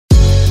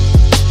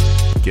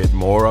Get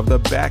more of the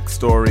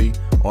backstory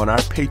on our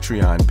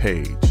Patreon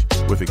page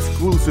with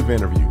exclusive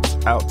interviews,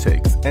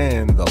 outtakes,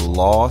 and the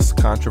Lost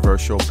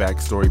Controversial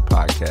Backstory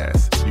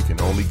podcast you can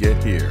only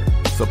get here.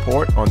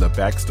 Support on the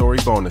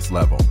Backstory bonus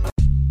level.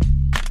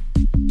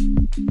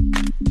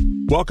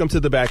 Welcome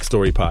to the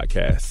Backstory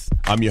Podcast.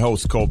 I'm your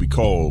host, Colby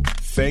Kolb.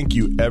 Thank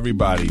you,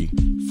 everybody,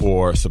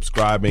 for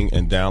subscribing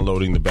and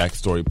downloading the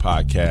Backstory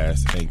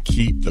Podcast, and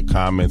keep the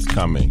comments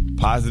coming,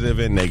 positive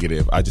and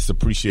negative. I just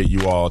appreciate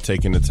you all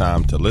taking the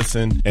time to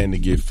listen and to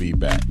give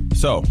feedback.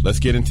 So let's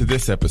get into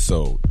this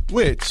episode,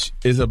 which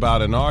is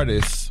about an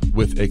artist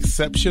with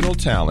exceptional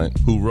talent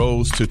who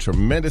rose to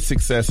tremendous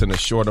success in a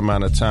short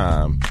amount of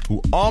time,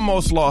 who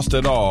almost lost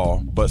it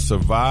all, but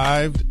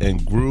survived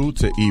and grew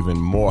to even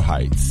more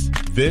heights.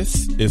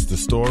 This is the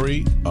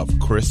story of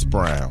Chris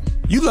Brown.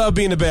 You love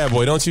being a bad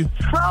boy, don't you?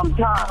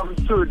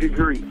 Sometimes, to a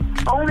degree.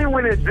 Only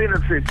when it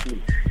benefits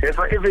me. If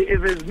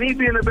it's me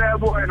being a bad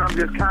boy and I'm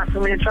just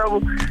constantly in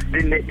trouble,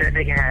 then they can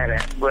have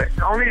that. But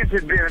only if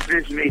it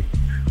benefits me.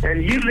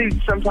 And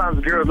usually,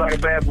 sometimes girls like a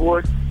bad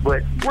boy,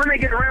 but when they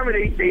get around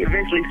me, they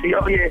eventually see,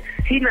 oh yeah,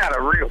 he's not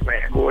a real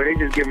bad boy. They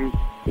just give him,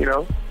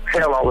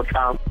 hell all the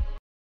time.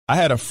 I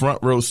had a front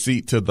row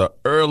seat to the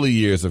early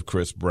years of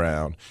Chris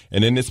Brown,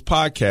 and in this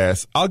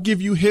podcast, I'll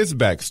give you his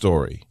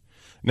backstory.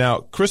 Now,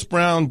 Chris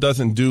Brown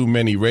doesn't do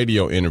many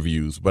radio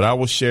interviews, but I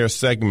will share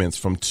segments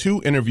from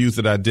 2 interviews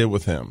that I did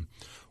with him.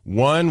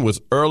 One was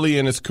early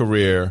in his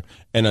career,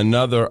 and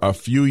another a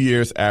few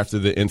years after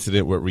the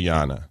incident with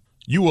Rihanna.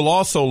 You will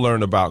also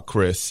learn about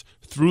Chris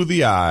through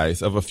the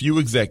eyes of a few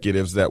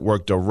executives that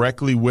worked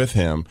directly with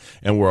him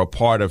and were a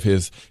part of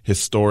his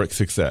historic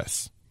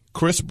success.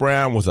 Chris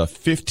Brown was a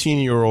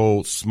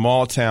 15-year-old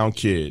small-town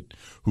kid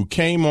who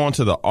came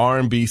onto the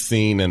R&B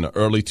scene in the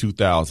early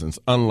 2000s,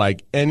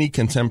 unlike any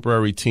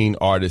contemporary teen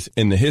artist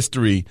in the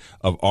history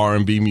of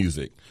R&B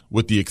music,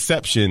 with the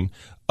exception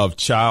of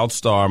child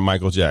star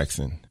Michael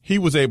Jackson. He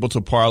was able to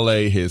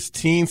parlay his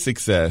teen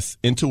success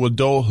into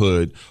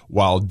adulthood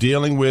while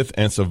dealing with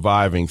and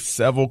surviving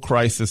several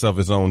crises of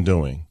his own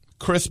doing.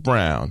 Chris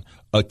Brown,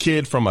 a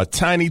kid from a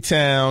tiny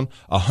town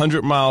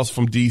 100 miles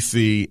from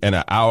D.C. and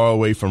an hour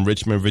away from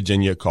Richmond,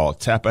 Virginia, called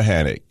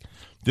Tappahannock.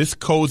 This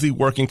cozy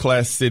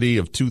working-class city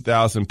of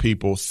 2,000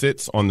 people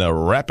sits on the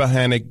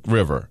Rappahannock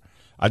River.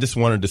 I just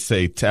wanted to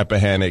say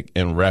Tappahannock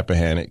and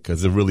Rappahannock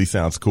because it really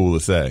sounds cool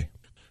to say.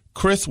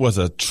 Chris was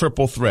a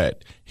triple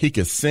threat. He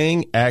could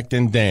sing, act,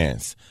 and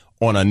dance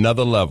on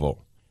another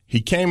level.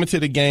 He came into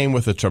the game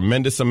with a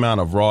tremendous amount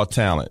of raw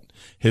talent.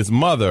 His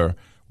mother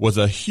was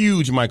a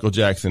huge Michael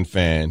Jackson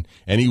fan,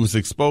 and he was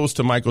exposed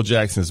to Michael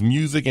Jackson's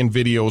music and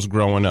videos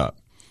growing up.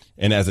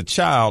 And as a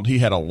child, he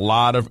had a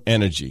lot of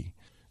energy.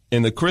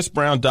 In the Chris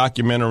Brown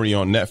documentary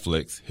on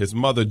Netflix, his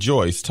mother,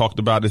 Joyce, talked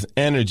about his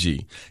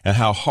energy and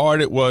how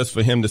hard it was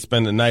for him to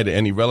spend the night at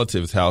any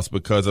relative's house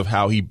because of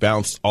how he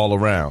bounced all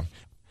around.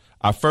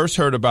 I first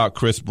heard about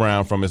Chris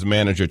Brown from his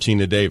manager,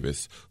 Tina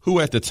Davis, who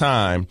at the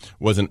time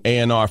was an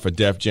A&R for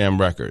Def Jam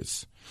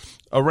Records.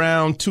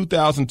 Around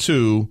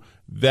 2002,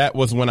 that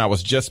was when I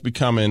was just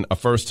becoming a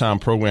first-time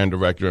program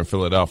director in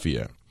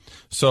Philadelphia.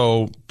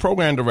 So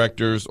program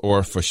directors,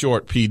 or for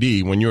short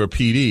PD, when you're a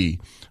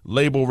PD,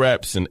 label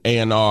reps and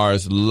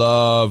A&Rs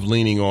love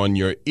leaning on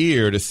your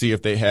ear to see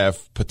if they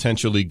have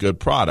potentially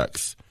good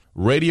products.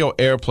 Radio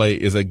airplay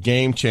is a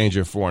game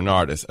changer for an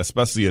artist,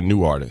 especially a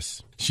new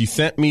artist. She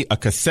sent me a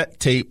cassette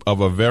tape of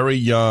a very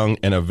young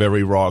and a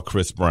very raw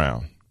Chris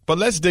Brown. But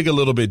let's dig a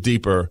little bit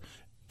deeper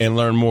and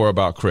learn more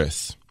about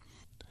Chris.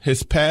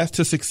 His path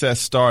to success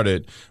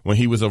started when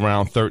he was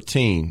around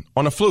 13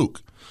 on a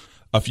fluke.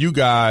 A few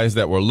guys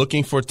that were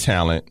looking for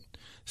talent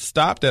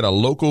stopped at a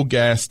local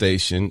gas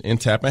station in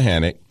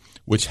Tappahannock,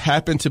 which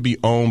happened to be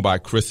owned by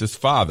Chris's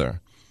father.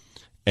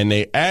 And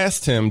they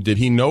asked him, did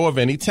he know of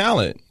any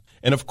talent?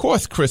 And of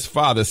course, Chris'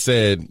 father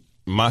said,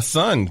 my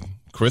son,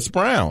 Chris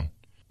Brown.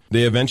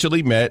 They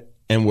eventually met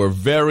and were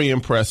very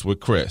impressed with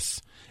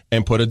Chris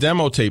and put a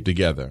demo tape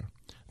together.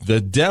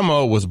 The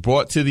demo was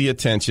brought to the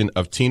attention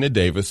of Tina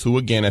Davis, who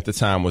again at the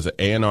time was an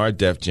A&R at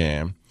Def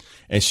Jam,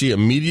 and she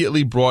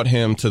immediately brought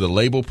him to the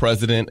label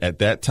president at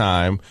that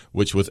time,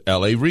 which was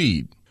L.A.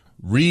 Reid.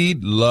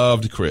 Reid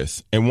loved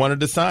Chris and wanted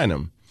to sign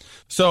him.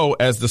 So,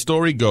 as the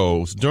story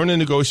goes, during the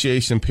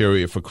negotiation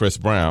period for Chris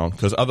Brown,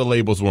 because other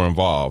labels were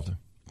involved,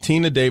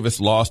 Tina Davis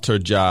lost her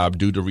job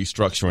due to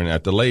restructuring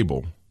at the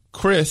label.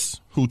 Chris,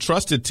 who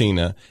trusted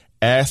Tina,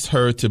 asked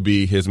her to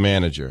be his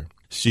manager.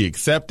 She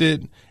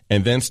accepted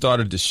and then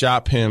started to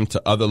shop him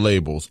to other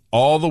labels.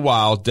 All the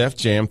while, Def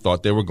Jam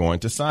thought they were going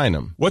to sign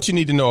him. What you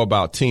need to know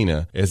about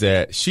Tina is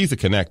that she's a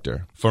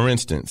connector. For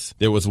instance,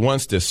 there was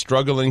once this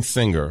struggling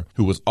singer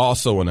who was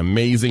also an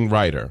amazing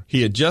writer.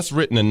 He had just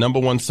written a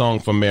 #1 song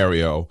for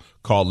Mario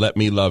called Let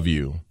Me Love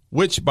You,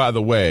 which, by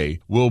the way,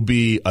 will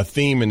be a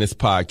theme in this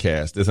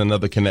podcast. There's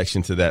another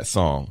connection to that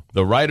song.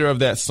 The writer of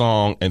that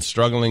song and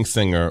struggling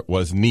singer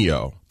was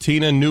Neo.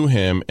 Tina knew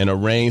him and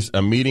arranged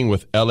a meeting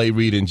with L.A.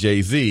 Reid and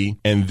Jay-Z,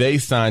 and they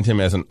signed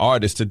him as an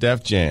artist to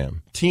Def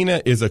Jam.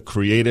 Tina is a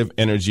creative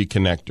energy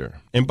connector.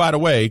 And by the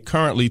way,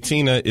 currently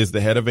Tina is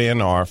the head of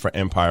A&R for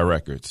Empire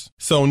Records.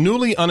 So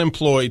newly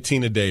unemployed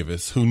Tina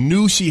Davis, who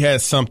knew she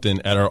had something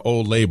at her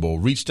old label,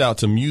 reached out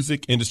to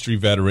music industry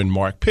veteran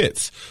Mark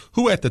Pitts,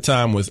 who at the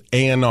time was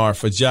A&R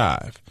for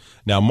Jive.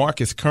 Now, Mark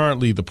is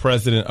currently the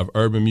president of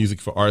urban music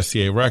for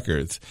RCA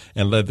Records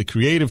and led the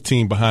creative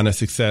team behind the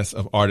success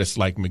of artists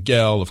like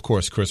Miguel, of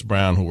course, Chris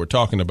Brown, who we're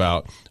talking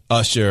about,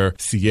 Usher,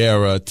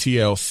 Ciara,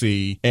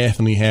 TLC,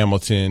 Anthony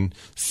Hamilton,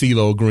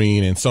 CeeLo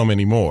Green, and so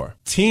many more.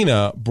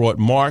 Tina brought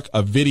Mark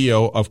a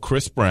video of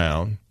Chris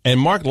Brown, and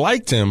Mark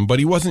liked him, but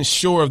he wasn't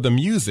sure of the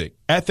music.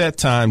 At that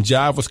time,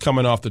 Jive was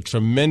coming off the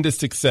tremendous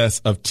success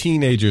of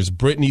teenagers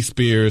Britney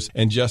Spears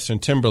and Justin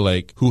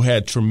Timberlake, who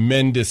had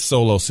tremendous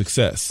solo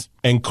success.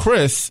 And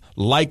Chris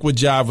liked what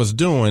Jive was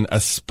doing,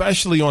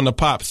 especially on the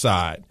pop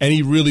side, and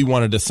he really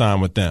wanted to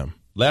sign with them.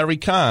 Larry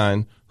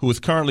Kahn, who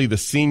is currently the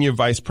senior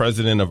vice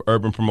president of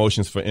urban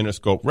promotions for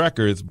Interscope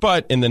Records,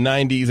 but in the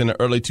 90s and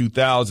the early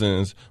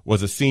 2000s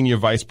was a senior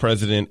vice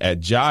president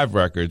at Jive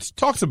Records,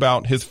 talks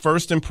about his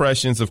first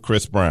impressions of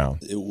Chris Brown.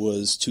 It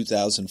was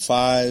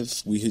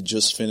 2005. We had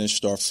just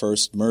finished our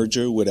first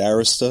merger with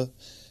Arista,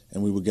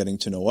 and we were getting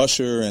to know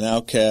Usher and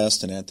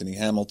Outkast and Anthony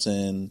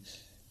Hamilton,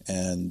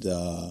 and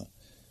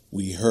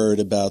we heard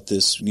about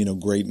this,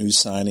 great new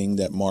signing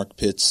that Mark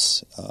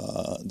Pitts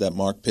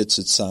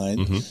had signed.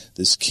 Mm-hmm.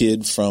 This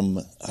kid from,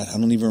 I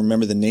don't even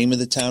remember the name of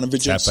the town of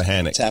Virginia.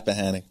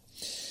 Tappahannock.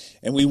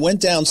 And we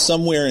went down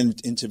somewhere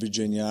into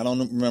Virginia. I don't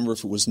remember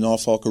if it was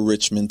Norfolk or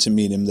Richmond to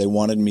meet him. They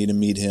wanted me to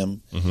meet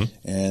him.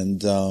 Mm-hmm.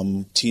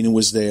 And Tina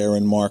was there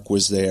and Mark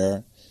was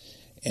there.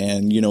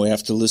 And,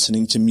 after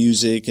listening to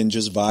music and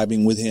just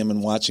vibing with him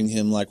and watching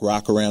him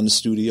rock around the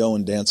studio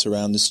and dance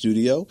around the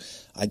studio,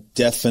 I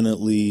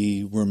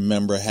definitely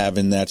remember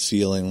having that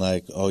feeling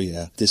like, oh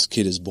yeah, this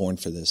kid is born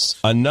for this.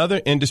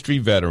 Another industry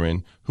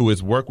veteran who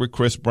has worked with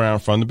Chris Brown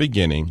from the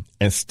beginning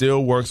and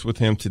still works with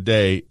him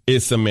today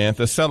is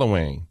Samantha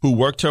Selawang, who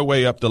worked her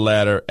way up the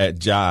ladder at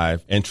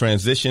Jive and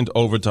transitioned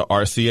over to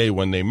RCA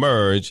when they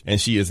merged,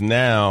 and she is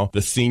now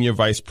the senior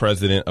vice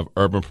president of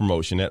urban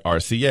promotion at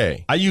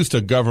RCA. I used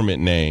her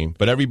government name,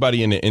 but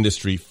everybody in the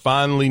industry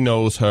fondly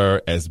knows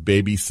her as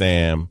Baby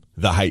Sam,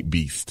 the hype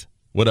beast.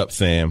 What up,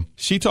 Sam?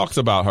 She talks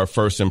about her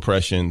first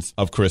impressions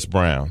of Chris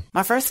Brown.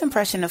 My first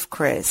impression of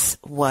Chris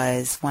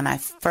was when I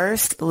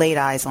first laid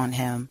eyes on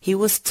him. He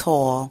was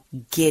tall,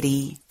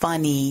 giddy,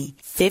 funny,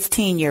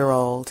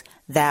 15-year-old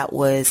that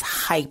was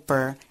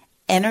hyper,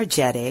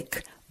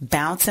 energetic,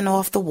 bouncing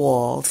off the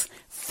walls,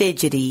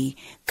 fidgety,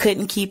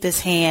 couldn't keep his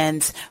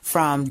hands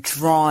from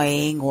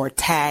drawing or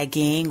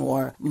tagging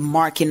or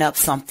marking up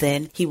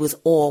something. He was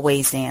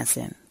always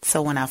dancing.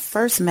 So when I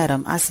first met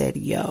him, I said,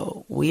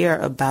 yo, we are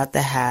about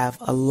to have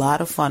a lot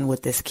of fun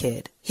with this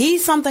kid.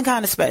 He's something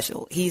kind of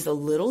special. He's a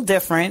little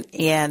different,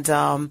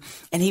 and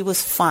he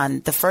was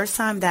fun. The first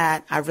time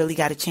that I really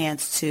got a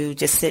chance to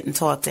just sit and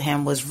talk to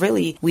him was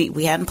really,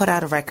 we hadn't put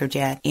out a record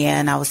yet,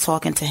 and I was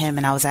talking to him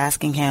and I was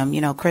asking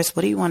him, Chris,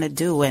 what do you want to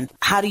do and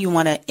how do you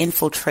want to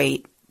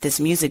infiltrate this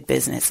music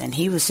business? And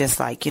he was just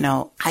like,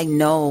 I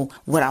know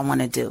what I want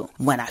to do.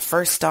 When I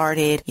first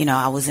started,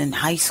 I was in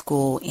high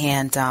school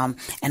and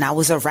I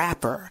was a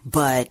rapper,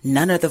 but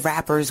none of the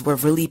rappers were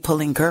really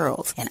pulling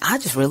girls. And I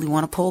just really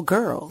want to pull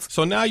girls.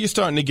 So now you're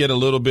starting to get a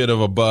little bit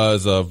of a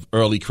buzz of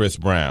early Chris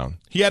Brown.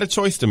 He had a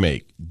choice to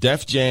make,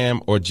 Def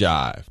Jam or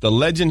Jive. The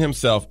legend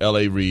himself,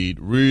 L.A. Reid,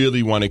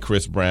 really wanted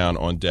Chris Brown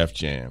on Def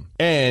Jam.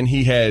 And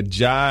he had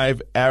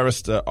Jive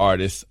Arista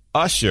artist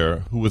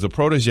Usher, who was a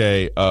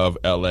protege of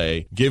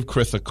L.A., give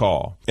Chris a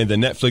call. In the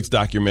Netflix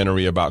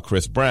documentary about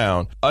Chris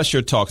Brown,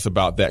 Usher talks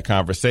about that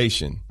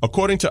conversation.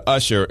 According to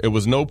Usher, it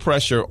was no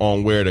pressure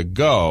on where to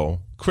go.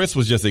 Chris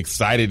was just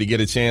excited to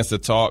get a chance to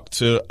talk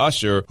to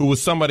Usher, who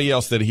was somebody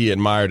else that he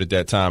admired at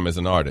that time as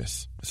an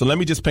artist. So let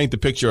me just paint the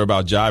picture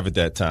about Jive at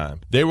that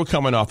time. They were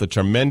coming off the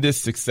tremendous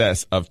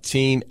success of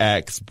teen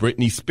acts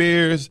Britney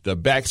Spears, the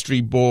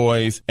Backstreet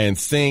Boys,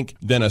 NSYNC,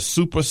 then a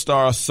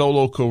superstar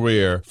solo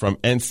career from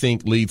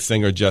NSYNC lead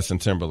singer Justin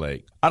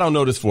Timberlake. I don't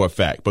know this for a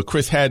fact, but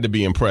Chris had to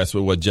be impressed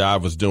with what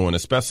Jive was doing,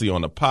 especially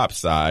on the pop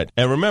side.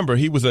 And remember,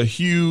 he was a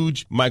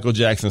huge Michael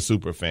Jackson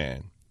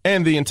superfan.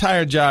 And the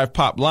entire Jive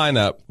pop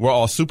lineup were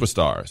all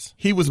superstars.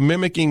 He was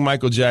mimicking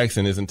Michael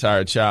Jackson his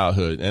entire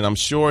childhood, and I'm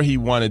sure he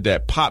wanted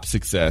that pop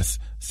success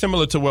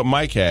similar to what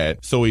Mike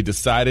had, so he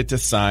decided to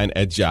sign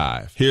at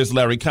Jive. Here's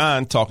Larry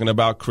Kahn talking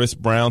about Chris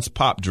Brown's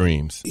pop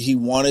dreams. He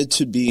wanted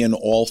to be an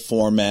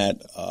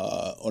all-format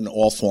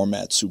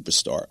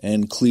superstar,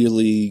 and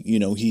clearly,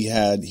 he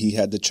had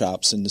the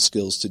chops and the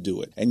skills to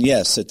do it. And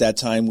yes, at that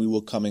time we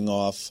were coming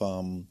off,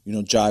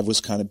 Jive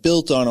was kind of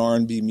built on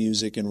R&B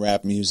music and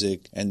rap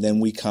music, and then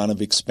we kind of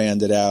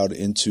expanded out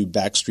into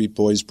Backstreet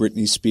Boys,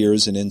 Britney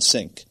Spears, and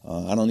NSYNC.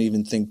 I don't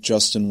even think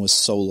Justin was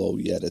solo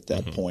yet at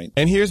that point.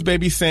 And here's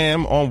Baby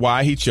Sam on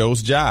why he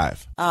chose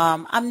Jive.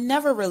 I'm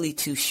never really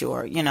too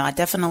sure. I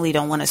definitely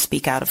don't want to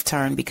speak out of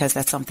turn because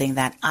that's something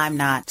that I'm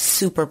not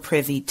super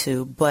privy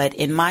to. But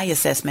in my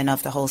assessment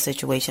of the whole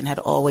situation had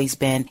always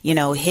been,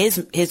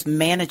 his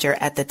manager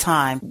at the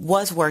time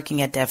was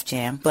working at Def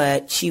Jam,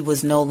 but she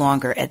was no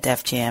longer at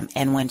Def Jam.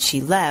 And when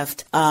she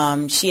left,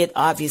 she had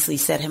obviously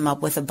set him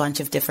up with a bunch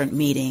of different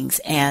meetings.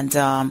 And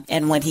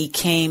when he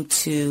came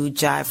to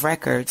Jive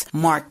Records,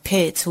 Mark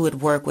Pitts, who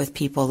had worked with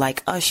people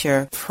like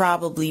Usher,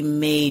 probably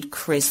made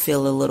Chris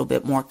feel a little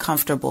bit more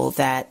comfortable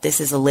that this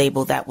is a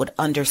label that would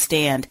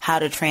understand how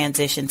to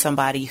transition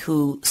somebody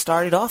who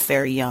started off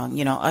very young.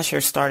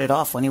 Usher started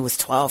off when he was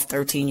 12,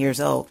 13 years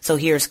old. So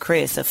here's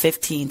Chris, a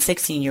 15,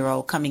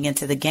 16-year-old coming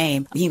into the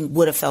game. He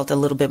would have felt a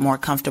little bit more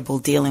comfortable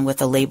dealing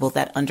with a label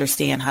that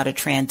understand how to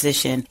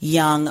transition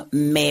young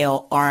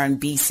male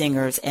R&B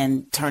singers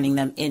and turning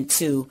them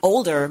into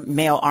older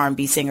male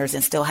R&B singers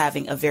and still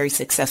having a very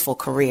successful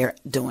career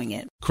doing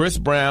it. Chris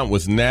Brown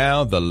was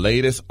now the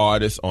latest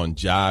artist on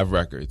Jive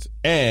Records,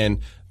 and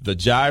the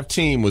Jive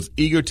team was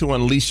eager to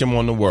unleash him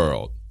on the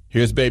world.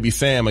 Here's Baby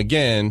Sam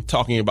again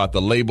talking about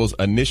the label's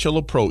initial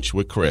approach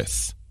with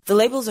Chris. The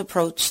label's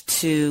approach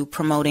to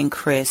promoting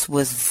Chris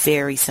was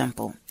very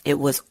simple. It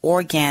was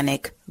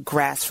organic,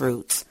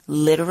 grassroots.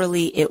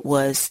 Literally, it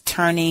was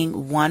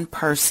turning one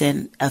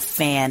person a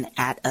fan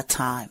at a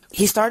time.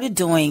 He started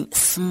doing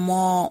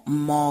small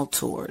mall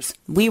tours.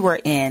 We were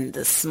in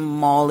the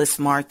smallest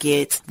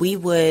markets. We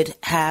would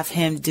have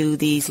him do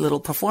these little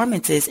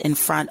performances in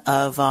front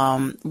of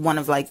one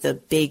of like the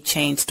big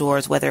chain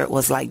stores, whether it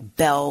was like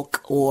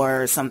Belk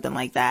or something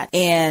like that.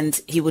 And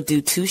he would do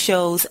 2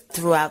 shows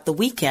throughout the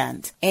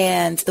weekend.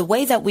 And the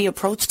way that we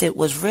approached it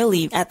was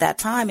really, at that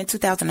time in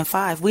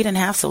 2005, we didn't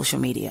have social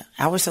media.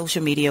 Our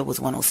social media was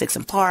 106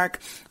 & Park,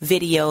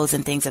 videos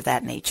and things of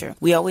that nature.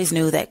 We always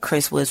knew that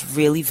Chris was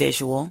really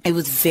visual. It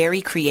was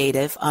very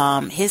creative.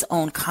 His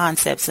own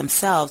concepts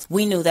themselves,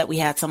 we knew that we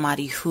had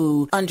somebody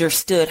who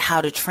understood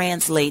how to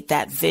translate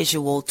that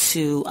visual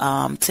to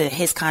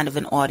his kind of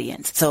an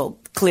audience. So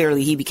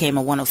clearly he became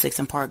a 106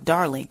 & Park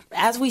darling.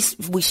 As we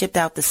shipped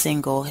out the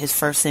single, his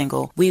first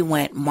single, we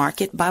went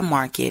market by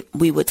market.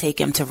 We would take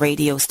him to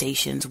radio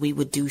stations. We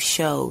would do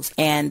shows.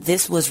 And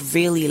this was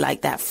really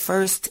like that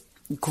first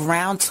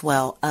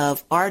groundswell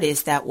of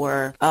artists that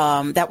were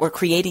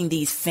creating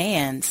these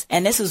fans.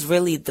 And this was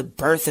really the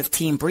birth of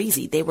Team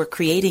Breezy. They were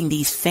creating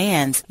these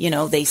fans.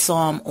 They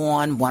saw him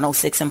on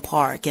 106 &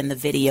 Park in the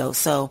video.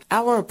 So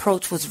our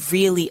approach was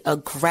really a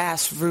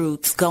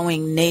grassroots,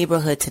 going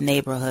neighborhood to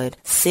neighborhood,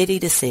 city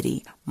to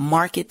city,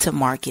 market to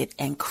market,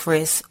 and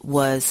Chris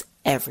was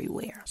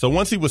everywhere. So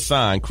once he was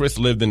signed, Chris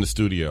lived in the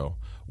studio,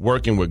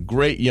 working with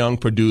great young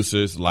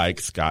producers like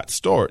Scott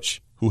Storch,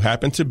 who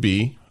happened to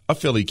be a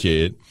Philly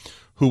kid,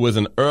 who was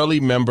an early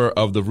member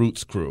of the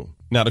Roots crew.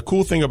 Now, the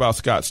cool thing about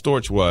Scott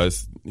Storch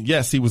was,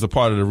 yes, he was a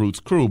part of the Roots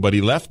crew, but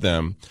he left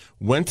them,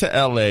 went to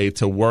L.A.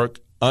 to work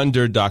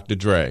under Dr.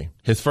 Dre.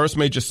 His first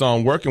major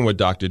song working with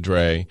Dr.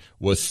 Dre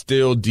was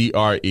Still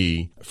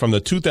D.R.E. from the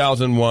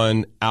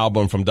 2001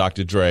 album from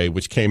Dr. Dre,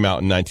 which came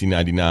out in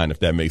 1999, if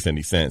that makes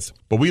any sense.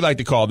 But we like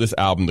to call this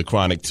album The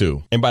Chronic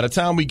 2. And by the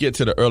time we get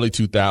to the early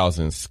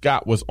 2000s,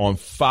 Scott was on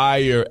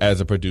fire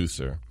as a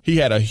producer. He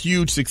had a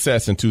huge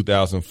success in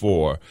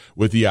 2004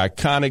 with the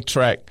iconic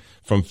track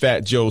from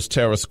Fat Joe's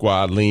Terror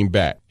Squad, Lean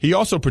Back. He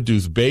also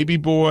produced Baby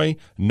Boy,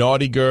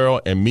 Naughty Girl,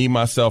 and Me,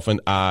 Myself,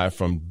 and I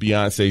from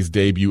Beyonce's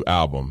debut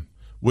album,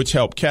 which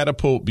helped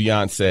catapult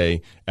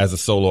Beyonce as a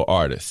solo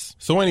artist.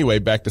 So anyway,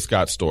 back to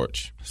Scott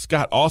Storch.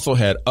 Scott also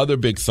had other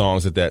big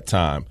songs at that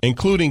time,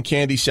 including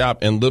Candy Shop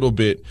and Little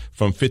Bit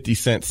from 50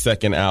 Cent's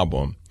second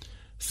album.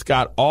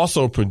 Scott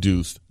also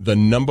produced the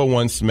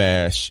 #1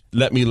 smash,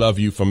 Let Me Love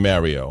You from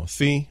Mario.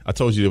 See, I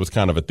told you there was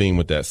kind of a theme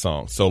with that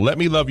song. So Let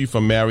Me Love You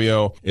from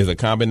Mario is a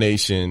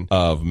combination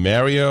of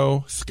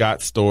Mario, Scott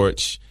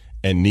Storch,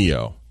 and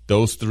Neo.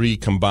 Those 3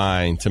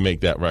 combined to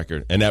make that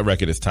record, and that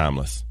record is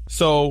timeless.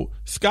 So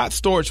Scott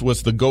Storch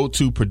was the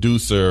go-to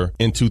producer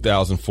in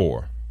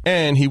 2004.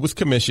 And he was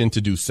commissioned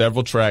to do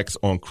several tracks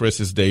on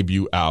Chris's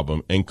debut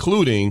album,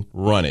 including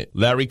Run It.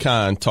 Larry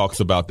Kahn talks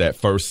about that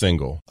first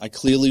single. I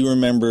clearly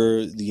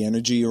remember the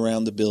energy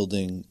around the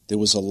building. There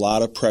was a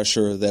lot of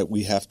pressure that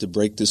we have to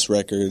break this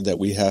record, that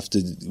we have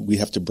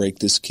to break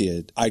this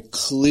kid. I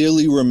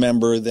clearly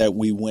remember that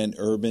we went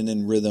urban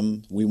and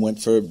rhythm. We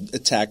went for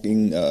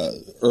attacking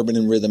urban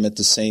and rhythm at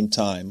the same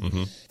time.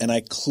 Mm-hmm. And I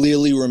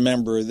clearly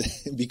remember,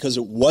 that, because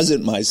it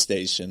wasn't my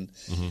station,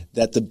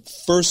 that the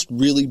first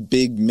really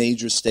big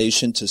major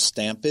station to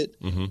stamp it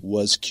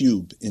was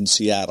Cube in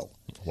Seattle.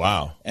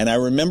 Wow. And I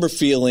remember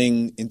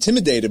feeling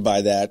intimidated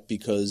by that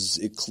because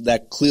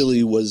that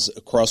clearly was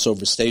a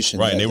crossover station.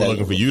 Right, and they were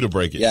looking for you to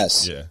break it.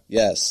 Yes, yeah.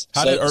 Yes.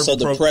 So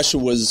the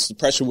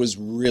pressure was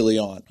really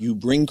on. You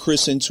bring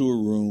Chris into a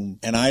room,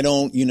 and I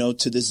don't,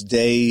 to this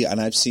day, and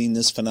I've seen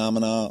this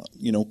phenomena,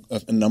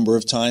 a number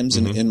of times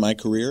in my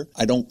career.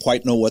 I don't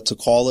quite know what to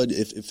call it,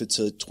 if it's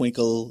a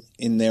twinkle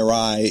in their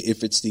eye,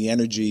 if it's the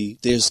energy.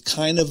 There's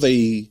kind of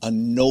a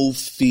no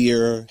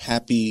fear,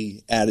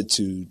 happy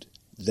attitude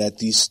that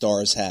these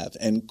stars have.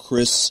 And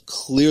Chris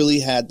clearly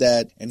had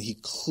that, and he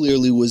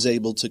clearly was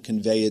able to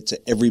convey it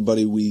to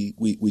everybody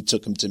we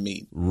took him to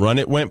meet. Run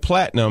It went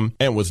platinum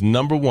and was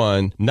number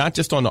one, not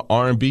just on the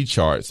R&B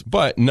charts,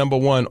 but number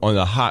one on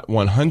the Hot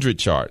 100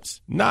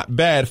 charts. Not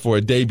bad for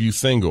a debut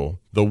single.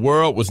 The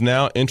world was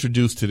now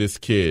introduced to this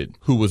kid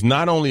who was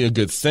not only a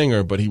good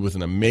singer, but he was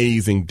an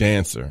amazing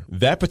dancer.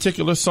 That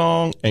particular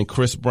song and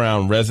Chris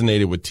Brown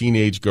resonated with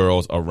teenage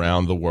girls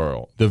around the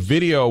world. The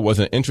video was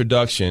an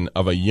introduction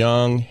of a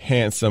young,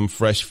 handsome,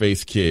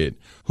 fresh-faced kid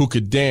who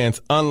could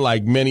dance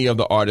unlike many of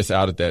the artists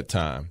out at that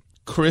time.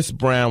 Chris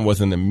Brown was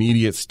an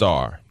immediate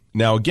star.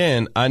 Now,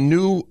 again, I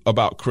knew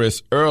about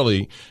Chris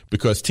early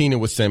because Tina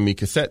would send me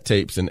cassette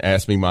tapes and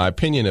ask me my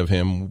opinion of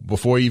him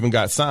before he even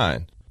got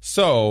signed.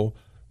 So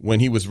when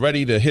he was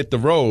ready to hit the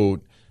road,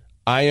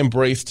 I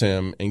embraced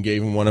him and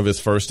gave him one of his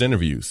first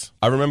interviews.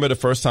 I remember the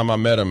first time I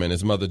met him and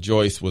his mother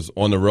Joyce was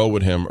on the road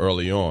with him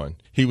early on.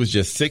 He was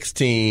just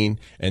 16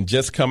 and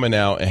just coming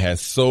out and had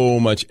so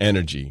much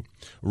energy.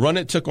 Run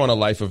It took on a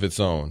life of its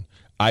own.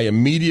 I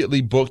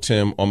immediately booked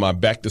him on my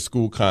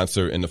back-to-school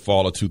concert in the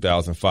fall of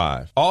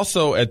 2005.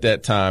 Also at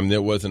that time,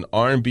 there was an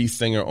R&B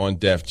singer on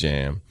Def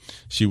Jam.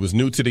 She was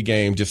new to the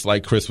game, just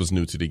like Chris was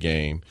new to the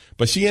game.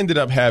 But she ended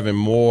up having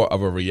more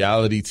of a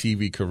reality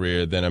TV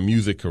career than a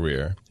music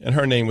career, and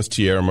her name was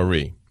Tierra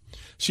Marie.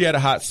 She had a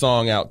hot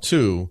song out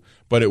too,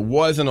 but it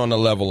wasn't on the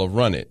level of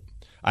Run It.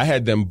 I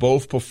had them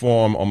both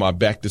perform on my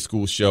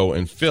back-to-school show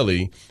in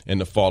Philly in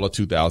the fall of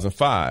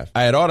 2005.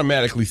 I had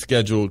automatically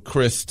scheduled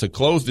Chris to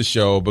close the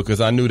show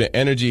because I knew the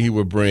energy he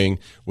would bring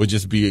would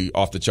just be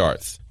off the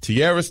charts.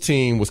 Tierra's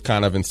team was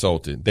kind of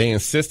insulted. They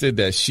insisted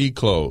that she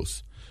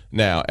close.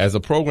 Now, as a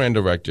program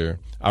director,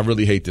 I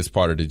really hate this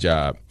part of the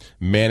job,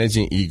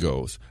 managing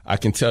egos. I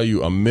can tell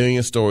you a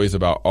million stories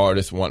about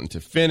artists wanting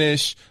to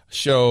finish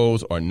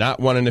shows or not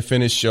wanting to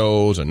finish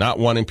shows or not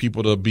wanting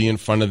people to be in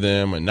front of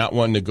them or not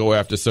wanting to go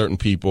after certain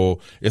people.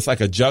 It's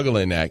like a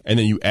juggling act. And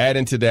then you add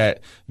into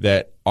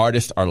that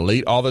artists are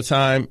late all the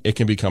time. It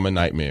can become a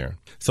nightmare.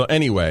 So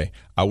anyway,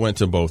 I went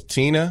to both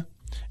Tina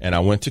and I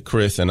went to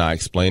Chris and I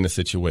explained the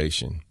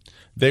situation.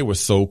 They were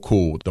so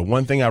cool. The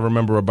one thing I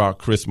remember about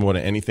Chris more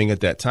than anything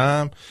at that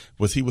time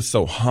was he was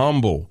so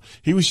humble.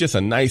 He was just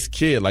a nice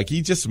kid. Like,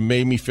 he just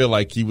made me feel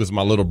like he was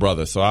my little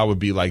brother. So I would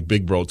be like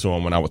big bro to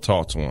him when I would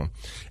talk to him.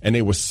 And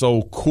they were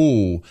so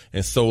cool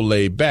and so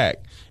laid back.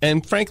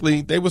 And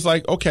frankly, they was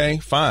like, okay,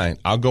 fine.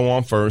 I'll go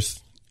on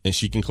first and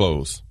she can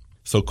close.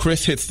 So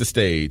Chris hits the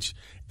stage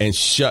and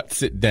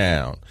shuts it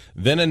down,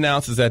 then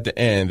announces at the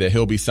end that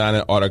he'll be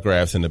signing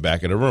autographs in the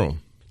back of the room.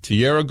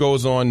 Tierra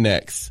goes on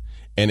next.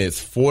 And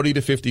it's 40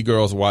 to 50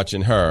 girls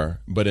watching her,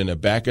 but in the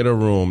back of the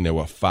room, there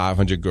were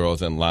 500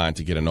 girls in line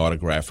to get an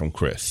autograph from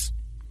Chris.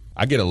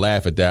 I get a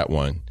laugh at that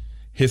one.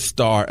 His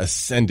star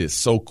ascended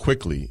so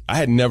quickly. I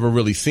had never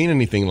really seen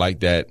anything like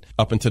that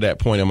up until that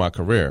point in my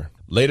career.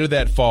 Later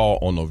that fall,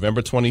 on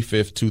November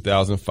 25th,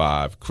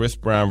 2005, Chris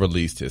Brown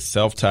released his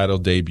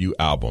self-titled debut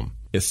album.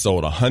 It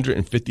sold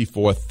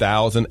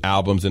 154,000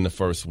 albums in the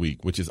first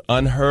week, which is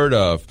unheard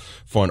of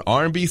for an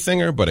R&B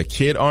singer, but a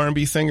kid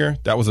R&B singer,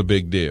 that was a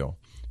big deal.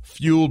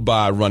 Fueled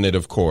by Run It,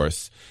 of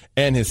course,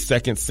 and his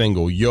second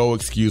single, Yo,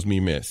 Excuse Me,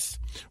 Miss,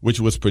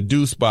 which was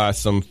produced by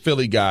some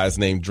Philly guys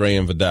named Dre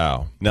and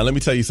Vidal. Now, let me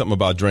tell you something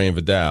about Dre and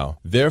Vidal.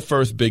 Their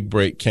first big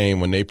break came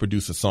when they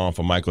produced a song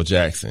for Michael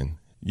Jackson.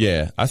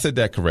 Yeah, I said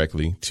that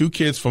correctly. Two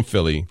kids from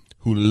Philly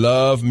who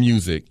love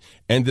music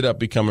ended up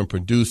becoming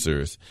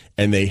producers,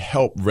 and they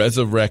helped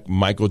resurrect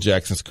Michael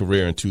Jackson's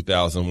career in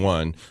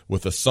 2001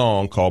 with a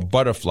song called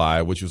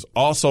Butterfly, which was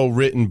also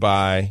written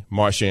by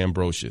Marsha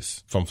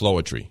Ambrosius from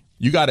Floetry.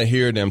 You got to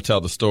hear them tell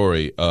the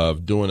story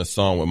of doing a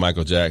song with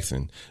Michael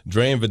Jackson.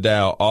 Dre and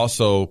Vidal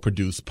also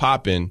produced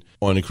Poppin'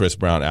 on the Chris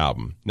Brown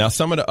album. Now,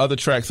 some of the other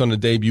tracks on the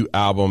debut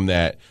album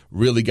that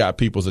really got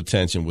people's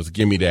attention was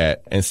Gimme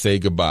That and Say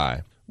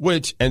Goodbye,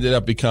 which ended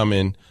up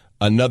becoming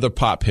another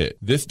pop hit.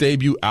 This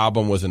debut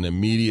album was an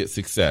immediate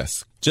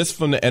success. Just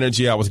from the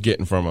energy I was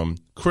getting from him,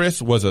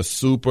 Chris was a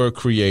super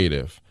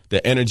creative.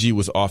 The energy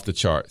was off the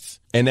charts.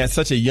 And at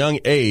such a young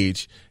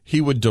age,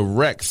 he would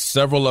direct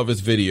several of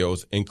his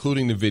videos,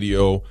 including the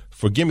video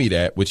for Gimme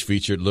That, which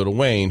featured Lil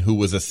Wayne, who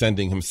was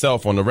ascending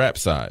himself on the rap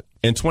side.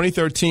 In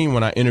 2013,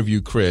 when I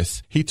interviewed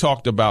Chris, he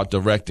talked about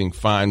directing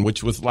Fine,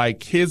 which was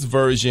like his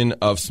version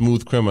of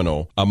Smooth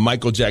Criminal, a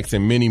Michael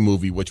Jackson mini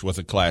movie, which was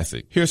a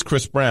classic. Here's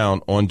Chris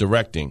Brown on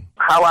directing.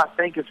 How I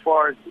think as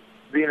far as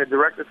being a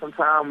director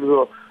sometimes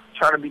or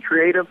trying to be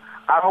creative,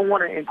 I don't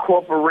want to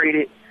incorporate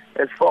it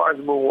as far as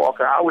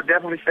Moonwalker. I would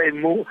definitely say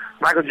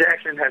Michael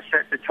Jackson has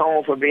set the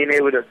tone for being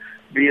able to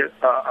be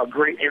a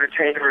great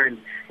entertainer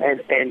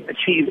and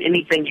achieve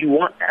anything you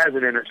want as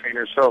an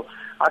entertainer. So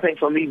I think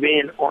for me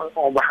being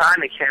on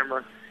behind the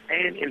camera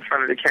and in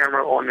front of the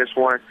camera on this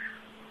one,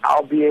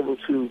 I'll be able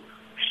to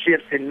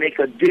shift and make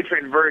a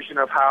different version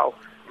of how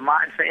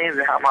my fans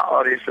and how my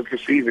audience will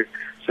perceive it.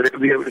 So they'll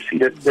be able to see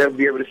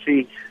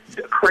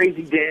the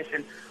crazy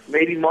dancing,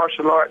 maybe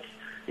martial arts,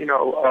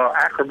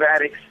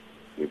 acrobatics,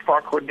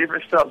 parkour,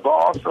 different stuff, but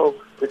also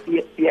the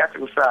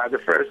theatrical side, the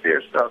Fred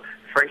Astaire stuff,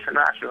 Frank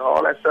Sinatra,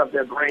 all that stuff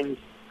that brings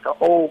the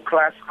old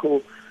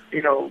classical,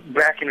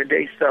 back in the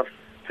day stuff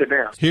to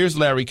them. Here's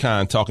Larry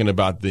Kahn talking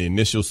about the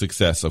initial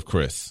success of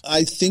Chris.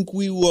 I think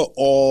we were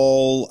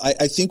all,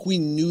 I think we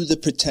knew the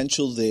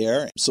potential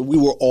there. So we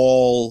were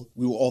all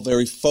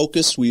very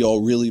focused. We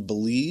all really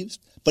believed.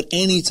 But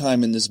any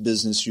time in this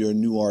business your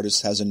new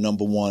artist has a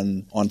number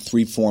one on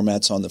 3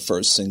 formats on the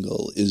first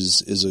single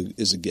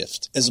is a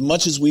gift. As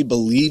much as we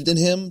believed in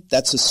him,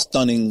 that's a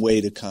stunning way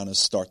to kind of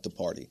start the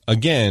party.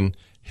 Again,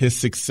 his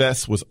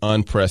success was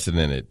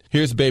unprecedented.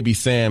 Here's Baby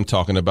Sam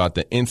talking about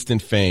the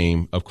instant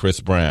fame of Chris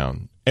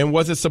Brown. And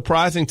was it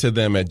surprising to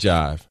them at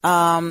Jive?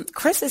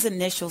 Chris's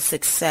initial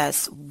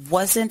success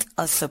wasn't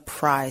a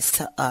surprise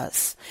to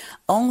us,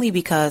 only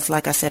because,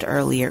 like I said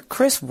earlier,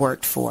 Chris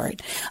worked for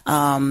it.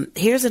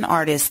 Here's an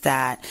artist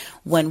that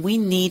when we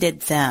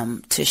needed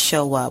them to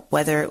show up,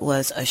 whether it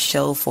was a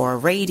show for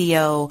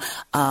radio,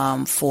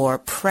 for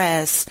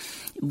press,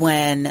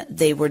 when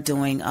they were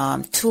doing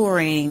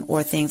touring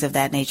or things of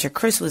that nature,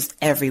 Chris was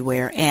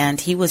everywhere, and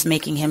he was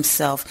making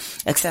himself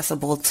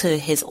accessible to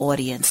his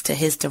audience, to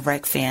his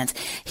direct fans.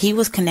 He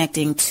was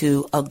connecting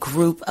to a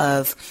group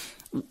of,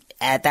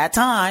 at that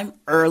time,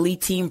 early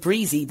Team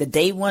Breezy, the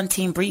day one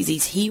Team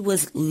Breezys. He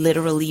was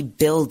literally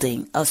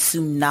building a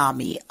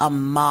tsunami, a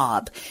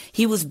mob.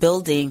 He was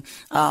building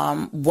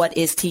what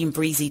is Team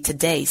Breezy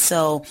today.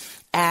 So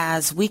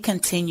as we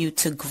continue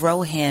to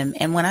grow him,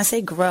 and when I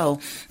say grow,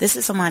 this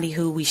is somebody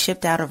who we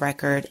shipped out a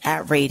record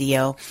at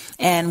radio,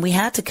 and we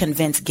had to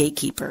convince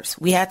gatekeepers.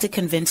 We had to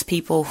convince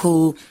people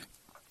who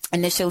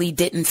initially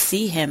didn't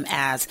see him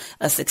as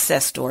a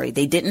success story.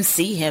 They didn't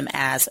see him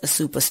as a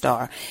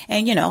superstar.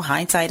 And,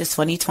 hindsight is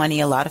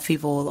 20/20. A lot of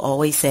people will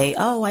always say,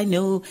 oh, I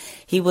knew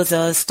he was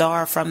a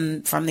star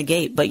from the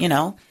gate. But,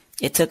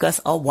 it took us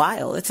a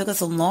while. It took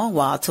us a long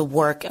while to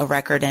work a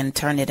record and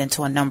turn it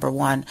into a number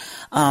one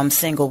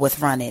single with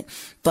Run It.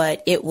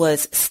 But it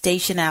was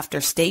station after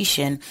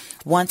station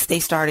once they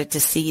started to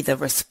see the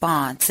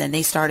response and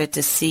they started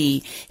to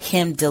see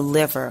him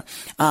deliver.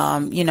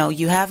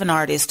 You have an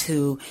artist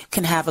who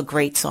can have a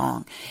great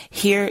song.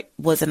 Here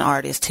was an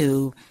artist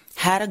who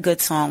had a good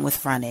song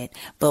with Run It,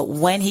 but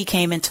when he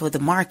came into the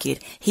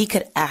market, he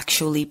could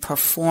actually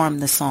perform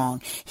the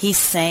song. He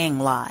sang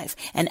live,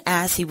 and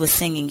as he was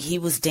singing, he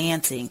was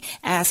dancing.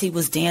 As he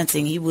was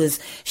dancing, he was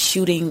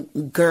shooting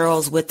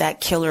girls with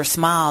that killer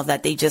smile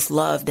that they just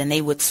loved, and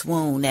they would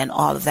swoon and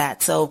all of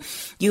that. So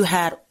you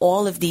had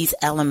all of these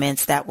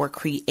elements that were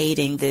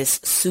creating this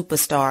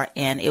superstar,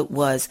 and it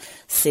was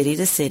city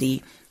to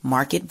city,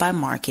 market by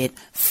market,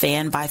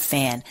 fan by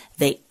fan.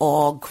 They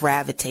all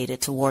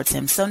gravitated towards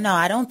him. So no,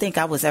 I don't think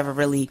I was ever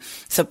really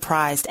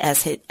surprised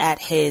at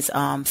his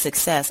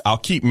success. I'll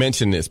keep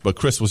mentioning this, but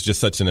Chris was just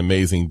such an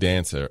amazing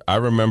dancer. I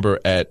remember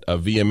at a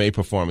VMA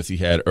performance he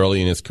had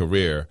early in his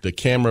career, the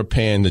camera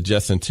panned to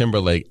Justin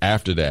Timberlake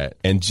after that,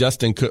 and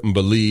Justin couldn't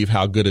believe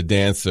how good a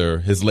dancer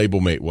his label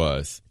mate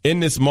was. In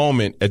this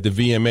moment at the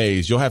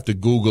VMAs, you'll have to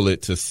Google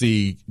it to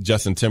see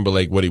Justin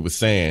Timberlake, what he was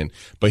saying,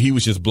 but he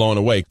was just blown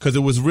away because it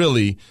was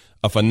really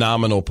a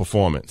phenomenal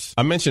performance.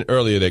 I mentioned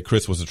earlier that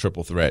Chris was a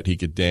triple threat. He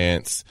could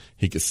dance,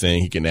 he could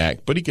sing, he could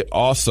act, but he could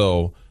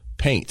also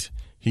paint.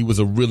 He was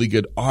a really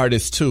good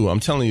artist too.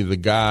 I'm telling you, the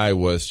guy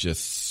was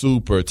just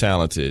super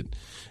talented.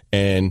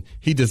 And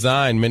he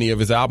designed many of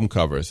his album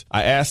covers.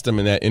 I asked him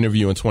in that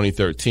interview in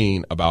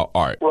 2013 about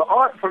art. Well,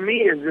 art for me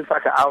is just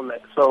like an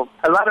outlet. So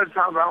a lot of the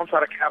times I don't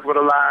try to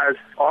capitalize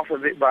off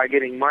of it by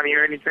getting money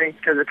or anything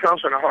because it comes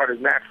from the heart, it's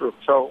natural.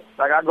 So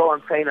like I go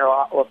and paint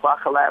or if I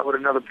collab with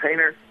another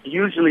painter,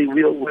 usually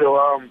we'll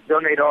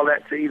donate all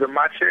that to either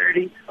my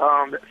charity,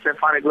 the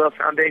Symphonic Love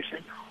Foundation,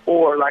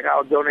 or like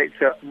I'll donate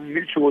to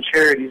mutual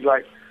charities.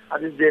 Like I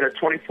just did a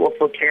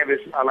 24-foot canvas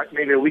like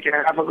maybe a week and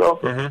a half ago.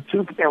 And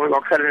we're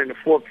going to cut it into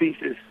 4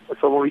 pieces.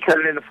 So when we cut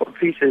it into 4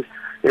 pieces,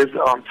 is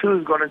 2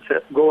 is going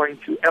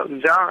to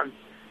Elton John's,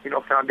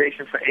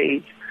 foundation for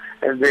AIDS,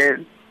 and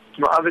then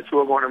my other 2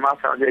 are going to my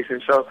foundation.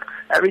 So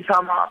every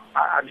time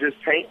I just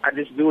paint, I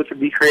just do it to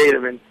be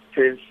creative and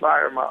to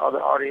inspire my other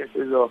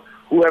audiences or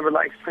whoever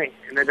likes paint.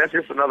 And that's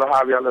just another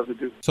hobby I love to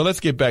do. So let's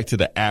get back to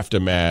the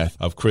aftermath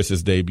of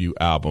Chris's debut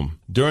album.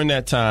 During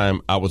that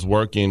time, I was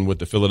working with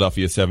the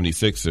Philadelphia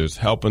 76ers,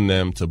 helping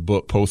them to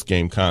book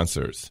post-game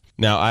concerts.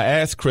 Now, I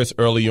asked Chris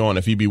early on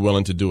if he'd be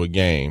willing to do a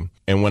game.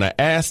 And when I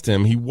asked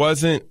him, he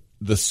wasn't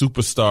the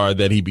superstar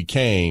that he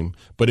became,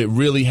 but it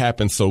really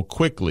happened so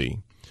quickly.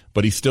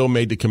 But he still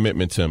made the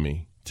commitment to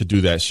me to do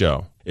that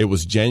show. It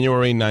was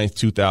January 9th,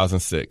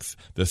 2006.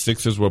 The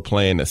Sixers were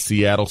playing the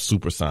Seattle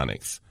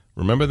Supersonics.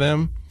 Remember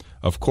them?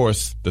 Of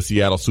course, the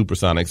Seattle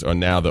Supersonics are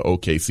now the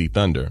OKC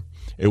Thunder.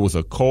 It was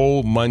a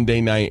cold Monday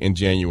night in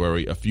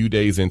January, a few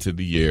days into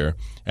the year,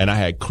 and I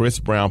had Chris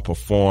Brown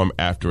perform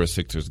after a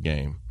Sixers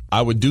game.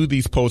 I would do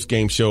these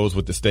post-game shows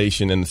with the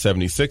station and the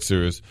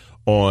 76ers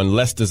on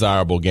less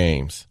desirable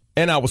games.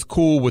 And I was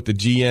cool with the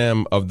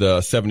GM of the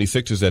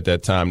 76ers at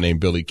that time named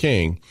Billy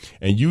King.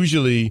 And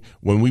usually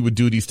when we would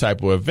do these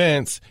type of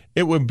events,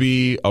 it would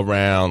be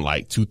around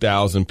like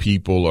 2,000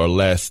 people or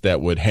less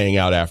that would hang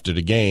out after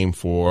the game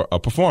for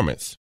a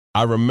performance.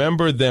 I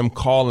remember them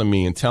calling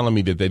me and telling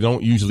me that they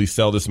don't usually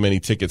sell this many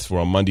tickets for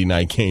a Monday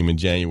night game in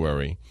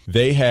January.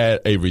 They had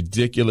a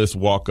ridiculous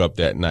walk-up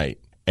that night,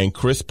 and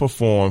Chris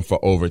performed for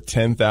over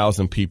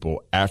 10,000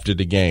 people after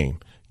the game.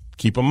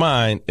 Keep in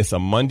mind, it's a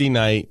Monday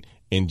night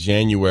in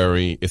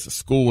January. It's a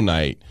school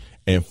night,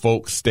 and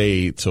folks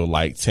stayed till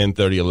like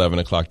 10:30, 11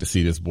 o'clock to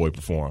see this boy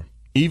perform.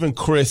 Even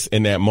Chris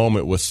in that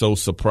moment was so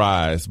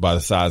surprised by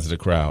the size of the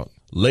crowd.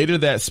 Later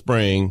that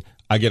spring,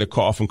 I get a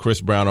call from Chris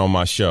Brown on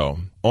my show.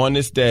 On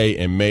this day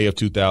in May of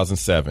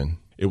 2007,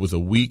 it was a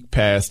week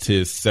past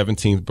his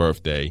 17th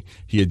birthday.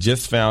 He had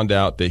just found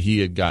out that he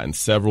had gotten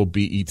several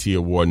BET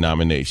Award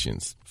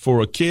nominations.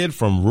 For a kid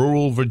from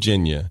rural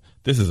Virginia,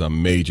 this is a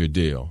major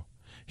deal.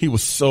 He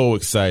was so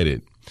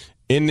excited.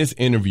 In this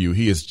interview,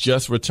 he is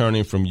just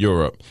returning from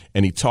Europe,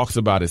 and he talks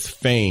about his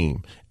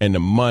fame and the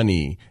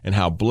money and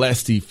how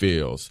blessed he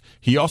feels.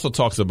 He also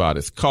talks about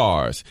his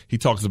cars. He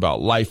talks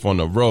about life on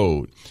the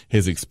road,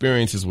 his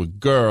experiences with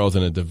girls,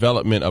 and the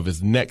development of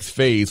his next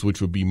phase, which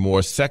would be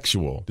more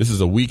sexual. This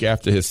is a week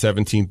after his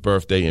 17th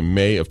birthday in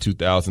May of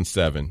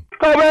 2007.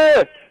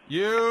 Kobe!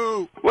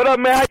 You. What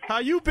up, man? How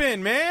you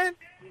been, man?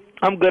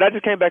 I'm good. I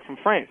just came back from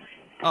France.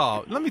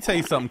 Oh, let me tell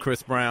you something,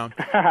 Chris Brown.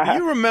 Do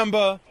you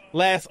remember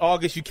last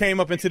August you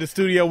came up into the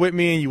studio with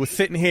me and you were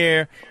sitting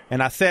here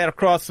and I sat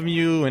across from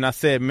you and I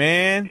said,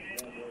 man,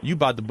 you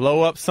about to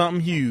blow up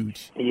something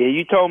huge. Yeah,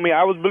 you told me.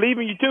 I was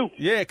believing you, too.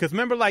 Yeah, because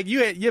remember, like,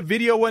 your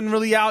video wasn't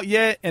really out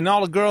yet and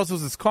all the girls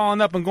was just calling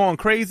up and going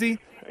crazy?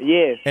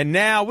 Yeah. And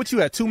now, what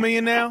you at, 2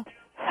 million now?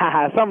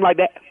 Something like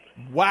that.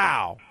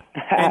 Wow.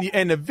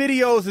 and the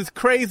videos is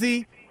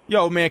crazy.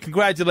 Yo, man,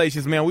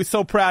 congratulations, man. We're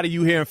so proud of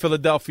you here in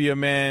Philadelphia,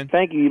 man.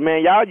 Thank you,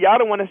 man. Y'all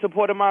the one that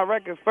supported my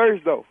record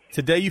first, though.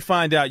 Today you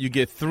find out you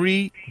get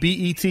 3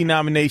 BET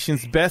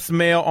nominations, Best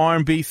Male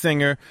R&B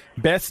Singer,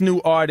 Best New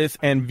Artist,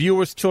 and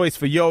Viewer's Choice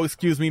for Yo,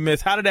 Excuse Me,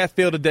 Miss. How did that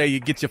feel today? You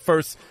get your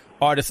first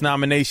artist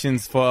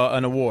nominations for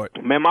an award.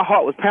 Man, my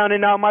heart was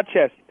pounding out my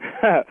chest.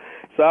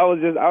 So I was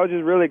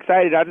just really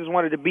excited. I just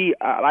wanted to be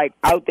like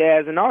out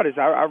there as an artist.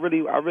 I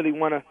really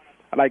want to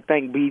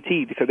thank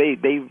BET because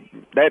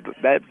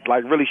that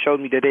like really showed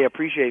me that they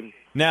appreciate me.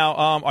 Now,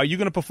 are you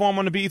going to perform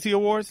on the BET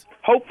Awards?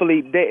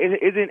 Hopefully,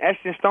 it isn't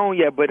etched in stone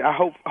yet, but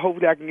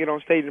hopefully I can get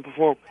on stage and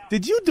perform.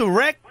 Did you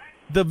direct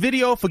the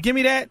video for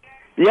Gimme That?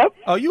 Yep.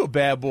 Oh, you a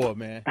bad boy,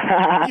 man.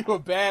 You a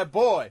bad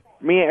boy.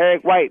 Me and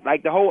Eric White,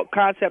 like the whole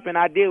concept and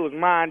idea was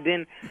mine.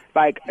 Then,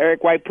 like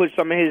Eric White put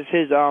some of his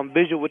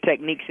visual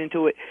techniques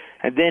into it,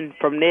 and then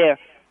from there,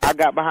 I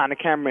got behind the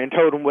camera and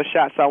told him what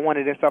shots I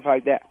wanted and stuff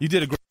like that. You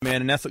did a great,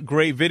 man, and that's a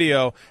great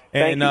video.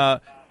 And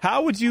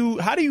how do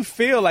you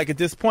feel like at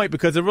this point?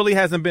 Because it really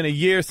hasn't been a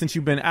year since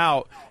you've been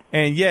out,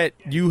 and yet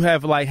you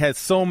have like had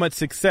so much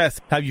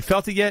success. Have you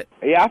felt it yet?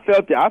 Yeah, I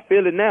felt it. I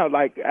feel it now.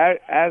 Like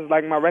as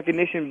like my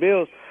recognition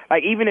builds.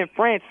 Like even in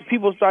France,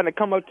 people starting to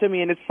come up to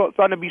me, and it's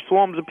starting to be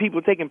swarms of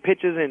people taking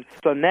pictures. And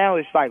so now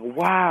it's like,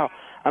 wow,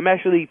 I'm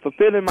actually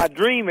fulfilling my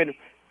dream and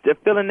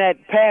fulfilling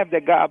that path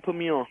that God put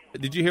me on.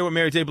 Did you hear what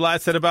Mary J.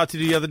 Blige said about you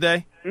the other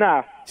day?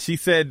 Nah. She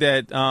said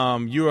that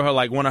you are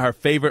like one of her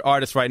favorite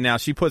artists right now.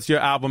 She puts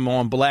your album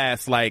on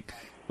blast like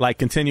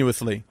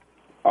continuously.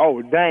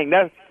 Oh dang,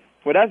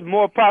 that's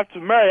more props to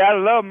Mary. I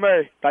love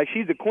Mary. Like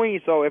she's the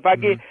queen. So if I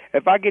get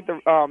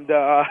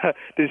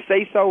the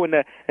say so and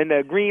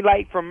the green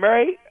light from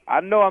Mary, I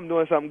know I'm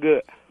doing something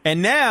good.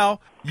 And now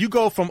you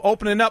go from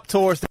opening up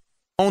tours to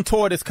own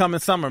tour this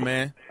coming summer,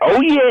 man.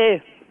 Oh yeah.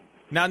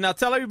 Now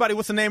tell everybody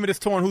what's the name of this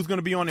tour and who's going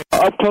to be on it.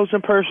 Up Close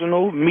and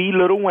Personal, me,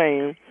 Lil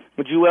Wayne,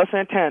 with Juelz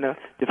Santana,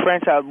 the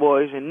Franchise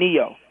Boys, and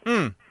Neo.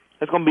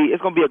 It's gonna be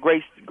a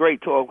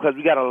great tour because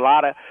we got a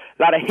lot of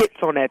hits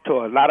on that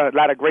tour. A lot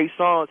of great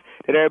songs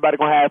that everybody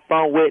gonna have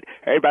fun with.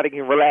 Everybody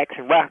can relax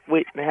and rock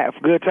with and have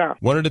a good time.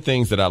 One of the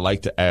things that I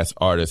like to ask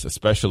artists,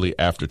 especially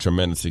after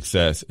tremendous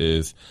success,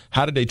 is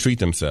how did they treat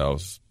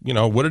themselves? You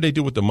know, what did they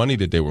do with the money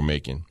that they were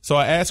making? So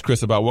I asked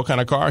Chris about what kind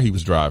of car he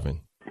was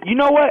driving. You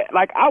know what?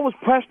 Like I was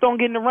pressed on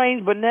getting the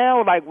range, but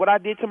now like what I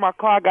did to my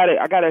car,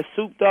 I got it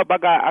souped up. I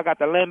got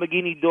the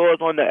Lamborghini doors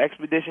on the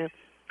Expedition.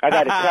 I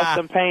got it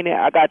custom painted.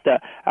 I got the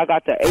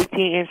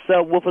 18-inch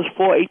subwoofers,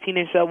 4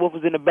 18-inch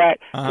subwoofers in the back.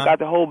 I got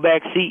the whole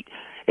back seat.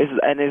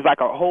 It's like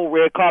a whole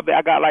red carpet.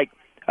 I got like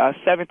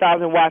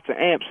 7,000 watts of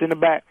amps in the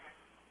back.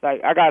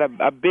 Like I got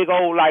a big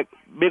old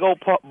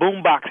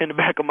boom box in the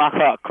back of my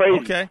car. Crazy.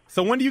 Okay.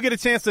 So when do you get a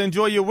chance to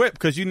enjoy your whip?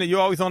 Because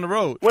you're always on the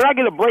road. When I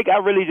get a break, I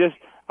really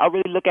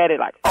look at it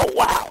like, oh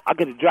wow, I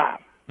get to drive.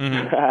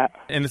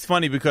 And it's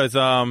funny because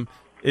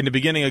in the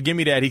beginning of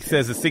Gimme That, he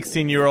says a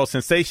 16-year-old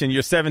sensation.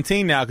 You're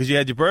 17 now because you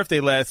had your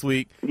birthday last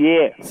week.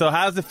 Yeah. So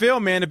how does it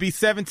feel, man, to be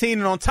 17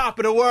 and on top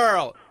of the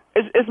world?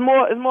 It's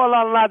more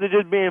along the lines of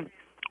just being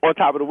on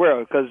top of the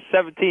world because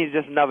 17 is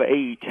just another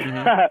age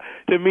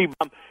to me.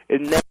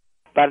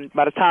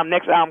 By the time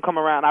next album come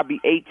around, I'll be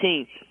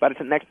 18.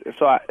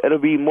 It'll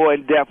be more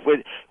in depth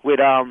with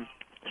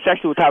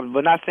sexual topics,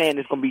 but not saying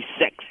it's gonna be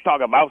sex.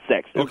 Talk about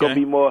sex. It's gonna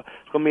be more.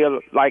 It's gonna be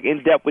like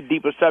in depth with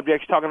deeper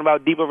subjects, talking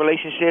about deeper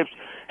relationships,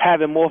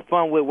 having more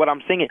fun with what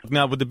I'm singing.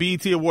 Now with the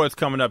BET Awards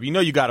coming up, you know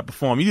you got to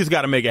perform. You just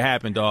got to make it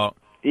happen, dog.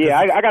 Yeah,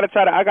 I gotta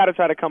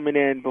try to come in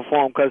there and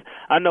perform because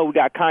I know we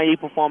got Kanye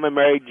performing,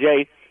 Mary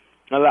J.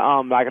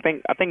 Like I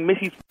think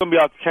Missy's gonna be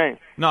off the chain.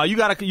 No, you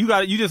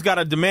just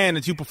gotta demand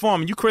that you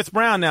perform. And you Chris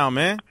Brown now,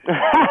 man.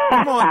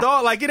 Come on,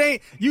 dog. Like it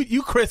ain't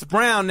you Chris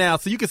Brown now,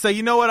 so you can say,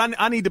 you know what,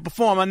 I need to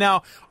perform. And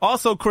now,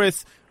 also,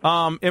 Chris,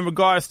 in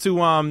regards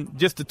to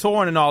just the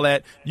touring and all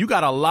that, you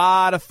got a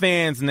lot of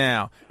fans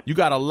now. You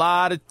got a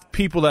lot of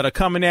people that are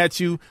coming at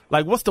you.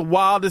 Like, what's the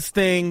wildest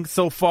thing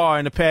so far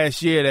in the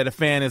past year that a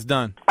fan has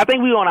done? I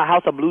think we were on a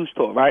House of Blues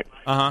tour, right?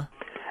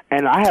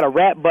 And I had a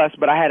rap bus,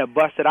 but I had a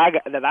bus that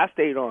I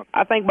stayed on.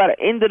 I think by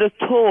the end of the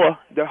tour,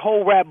 the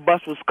whole rap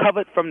bus was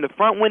covered from the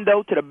front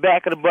window to the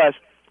back of the bus,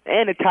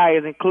 and the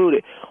tires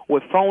included,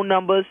 with phone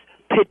numbers,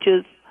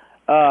 pictures,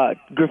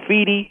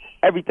 graffiti,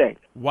 everything.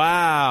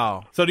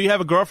 Wow. So do you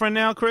have a girlfriend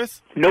now,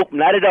 Chris? Nope,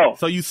 not at all.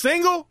 So you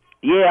single?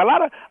 Yeah,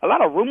 a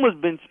lot of rumors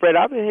been spread.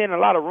 I've been hearing a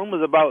lot of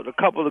rumors about a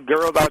couple of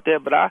girls out there,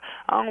 but I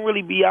don't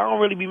really be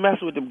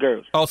messing with them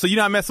girls. Oh, so you're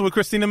not messing with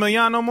Christina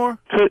Milian no more?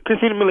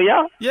 Christina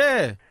Milian?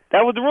 Yeah.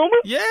 That was the rumor?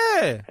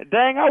 Yeah.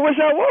 Dang, I wish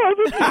I was.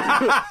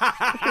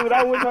 Shoot,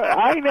 I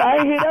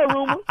ain't hear that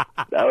rumor.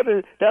 That would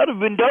have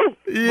been dope.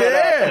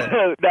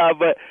 Yeah.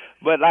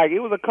 But like it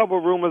was a couple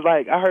of rumors.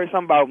 Like I heard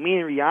something about me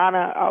and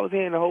Rihanna. I was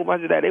hearing a whole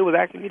bunch of that. They was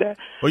asking me that.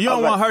 Well, you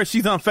don't want her.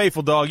 She's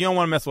unfaithful, dog. You don't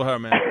want to mess with her,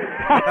 man.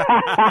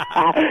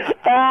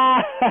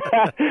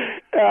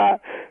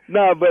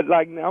 No, but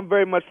like I'm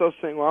very much so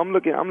single. I'm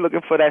looking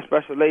for that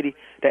special lady,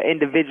 that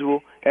individual,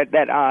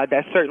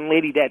 that certain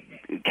lady that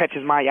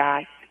catches my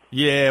eye.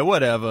 Yeah,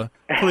 whatever.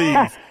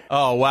 Please.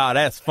 Oh, wow,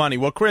 that's funny.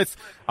 Well, Chris,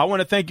 I want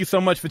to thank you so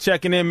much for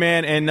checking in,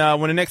 man. And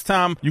when the next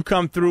time you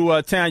come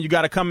through town, you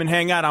got to come and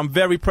hang out. I'm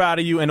very proud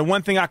of you. And the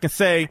one thing I can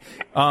say,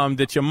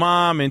 that your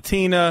mom and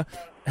Tina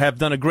have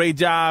done a great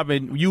job,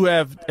 and you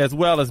have as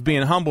well, as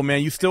being humble,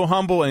 man. You still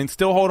humble and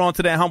still hold on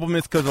to that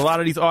humbleness, because a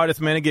lot of these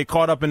artists, man, they get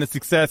caught up in the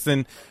success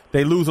and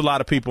they lose a lot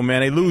of people,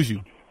 man. They lose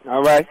you.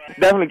 All right.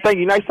 Definitely. Thank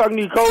you. Nice talking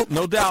to you, Coach.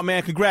 No doubt,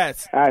 man.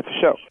 Congrats. All right, for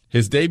sure.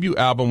 His debut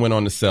album went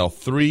on to sell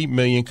 3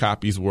 million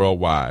copies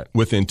worldwide.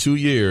 Within 2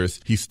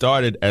 years, he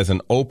started as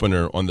an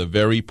opener on the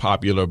very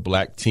popular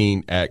black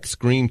teen act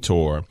Scream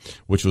Tour,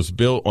 which was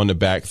built on the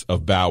backs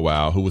of Bow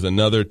Wow, who was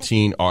another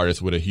teen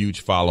artist with a huge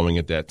following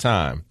at that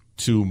time.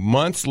 2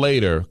 months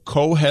later,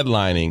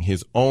 co-headlining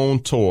his own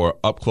tour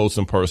up close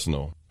and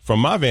personal. From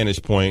my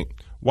vantage point,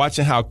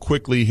 watching how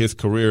quickly his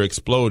career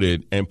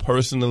exploded and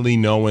personally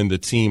knowing the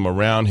team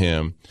around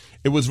him,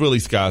 it was really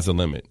sky's the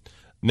limit.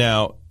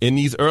 Now, in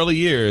these early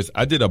years,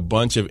 I did a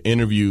bunch of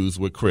interviews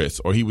with Chris,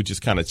 or he would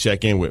just kind of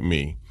check in with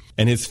me.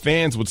 And his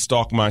fans would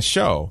stalk my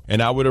show,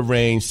 and I would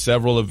arrange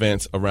several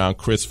events around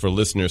Chris for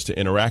listeners to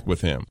interact with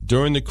him.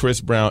 During the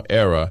Chris Brown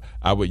era,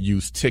 I would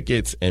use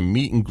tickets and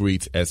meet and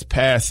greets as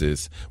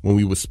passes when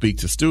we would speak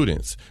to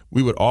students.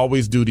 We would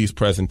always do these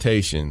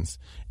presentations,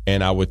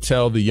 and I would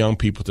tell the young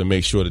people to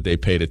make sure that they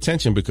paid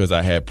attention because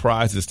I had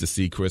prizes to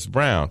see Chris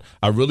Brown.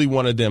 I really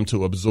wanted them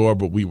to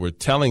absorb what we were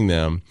telling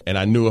them, and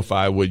I knew if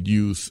I would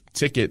use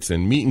tickets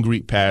and meet and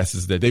greet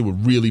passes that they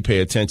would really pay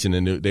attention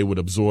and they would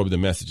absorb the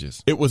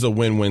messages. It was a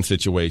win-win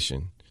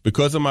situation.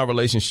 Because of my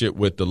relationship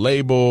with the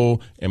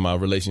label and my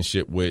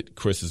relationship with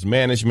Chris's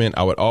management,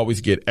 I would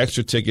always get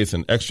extra tickets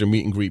and extra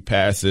meet and greet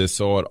passes,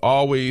 so I'd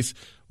always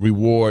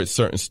reward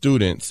certain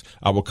students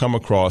I would come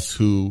across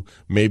who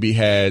maybe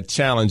had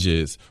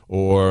challenges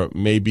or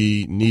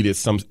maybe needed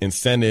some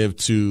incentive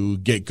to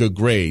get good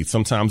grades.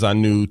 Sometimes I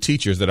knew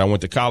teachers that I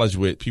went to college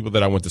with, people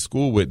that I went to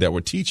school with that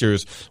were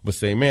teachers would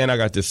say, man, I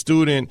got this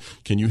student.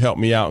 Can you help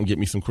me out and get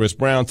me some Chris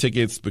Brown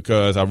tickets?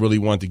 Because I really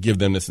wanted to give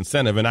them this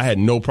incentive. And I had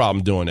no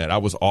problem doing that. I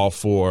was all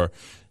for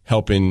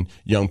helping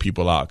young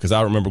people out, because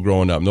I remember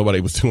growing up,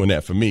 nobody was doing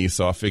that for me.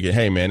 So I figured,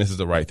 hey, man, this is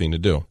the right thing to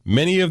do.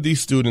 Many of these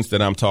students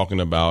that I'm talking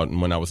about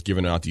and when I was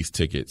giving out these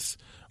tickets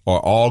are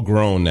all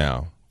grown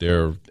now.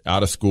 They're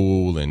out of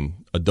school and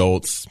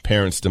adults,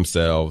 parents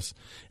themselves.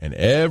 And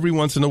every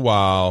once in a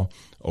while,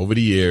 over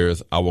the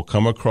years, I will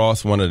come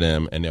across one of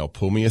them and they'll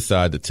pull me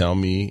aside to tell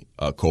me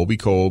a Kobe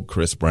Kolb,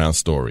 Chris Brown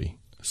story.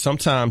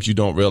 Sometimes you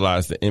don't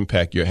realize the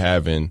impact you're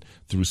having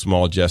through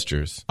small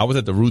gestures. I was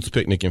at the Roots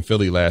Picnic in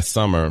Philly last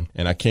summer,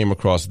 and I came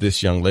across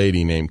this young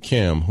lady named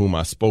Kim, whom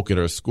I spoke at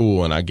her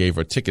school, and I gave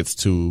her tickets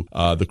to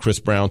the Chris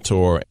Brown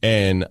tour,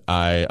 and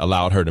I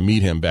allowed her to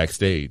meet him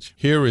backstage.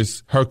 Here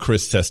is her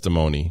Chris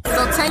testimony. So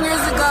 10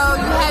 years ago,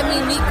 you had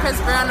me meet Chris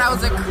Brown. I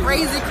was a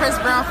crazy Chris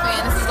Brown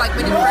fan. This is like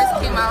when he first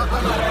came out,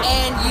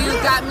 and you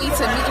got me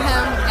to meet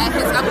him at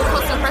his Up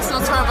Close and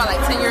Personal tour about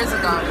like 10 years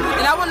ago.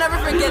 And I will never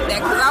forget that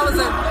because I was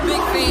a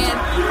big fan.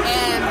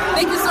 And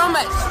thank you so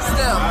much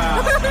still.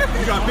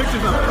 You got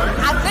pictures of it, right?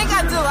 I think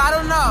I do. I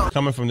don't know.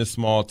 Coming from this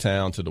small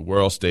town to the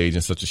world stage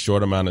in such a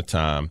short amount of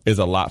time is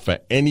a lot for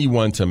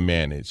anyone to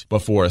manage. But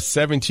for a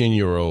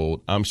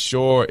 17-year-old, I'm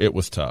sure it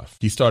was tough.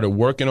 He started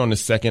working on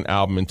his second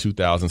album in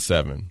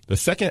 2007. The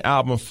second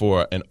album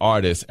for an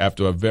artist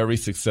after a very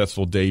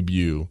successful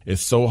debut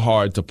is so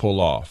hard to pull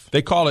off.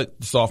 They call it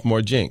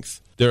sophomore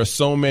jinx. There are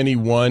so many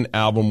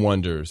one-album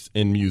wonders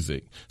in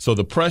music. So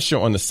the pressure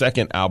on the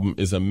second album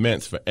is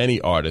immense for any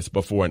artist,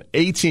 but for an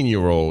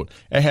 18-year-old,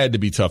 it had to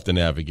be tough to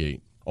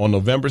navigate. On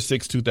November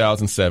 6,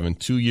 2007,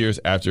 2 years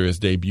after his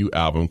debut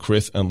album,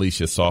 Chris unleashed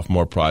his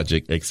sophomore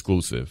project,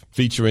 Exclusive,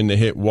 featuring the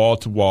hit Wall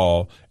to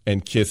Wall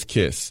and Kiss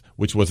Kiss,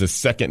 which was his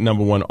second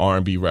 #1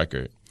 R&B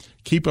record.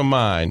 Keep in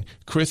mind,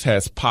 Chris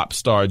has pop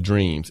star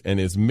dreams, and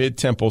his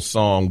mid-tempo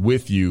song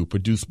With You,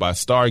 produced by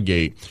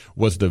Stargate,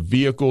 was the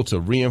vehicle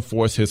to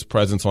reinforce his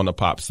presence on the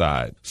pop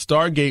side.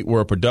 Stargate were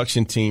a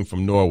production team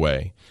from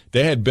Norway.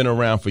 They had been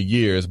around for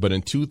years, but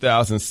in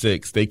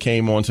 2006, they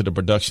came onto the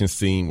production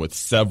scene with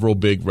several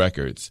big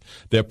records.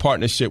 Their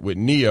partnership with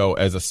Neo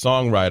as a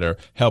songwriter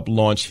helped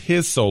launch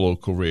his solo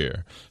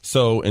career.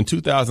 So in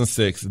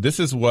 2006, this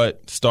is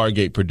what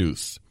Stargate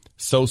produced.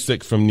 So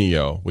Sick from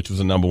Neo, which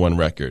was a #1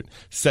 record.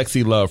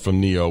 Sexy Love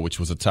from Neo, which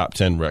was a top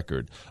 10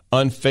 record.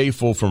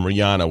 Unfaithful from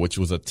Rihanna, which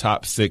was a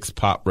top 6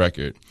 pop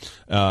record.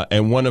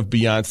 And one of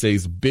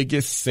Beyonce's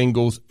biggest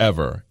singles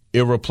ever,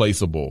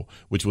 Irreplaceable,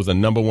 which was a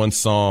 #1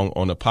 song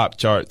on the pop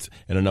charts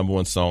and a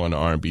 #1 song on the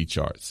R&B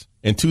charts.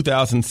 In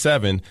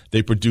 2007,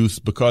 they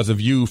produced Because of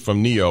You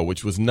from Neo,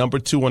 which was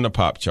 #2 on the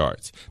pop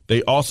charts.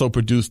 They also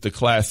produced the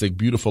classic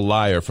Beautiful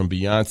Liar from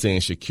Beyonce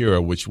and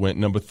Shakira, which went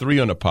 #3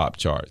 on the pop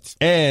charts.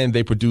 And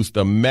they produced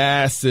the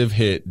massive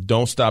hit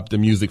Don't Stop the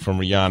Music from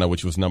Rihanna,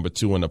 which was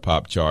 #2 on the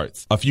pop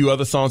charts. A few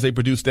other songs they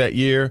produced that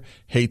year,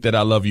 Hate That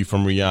I Love You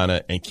from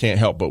Rihanna and Can't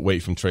Help But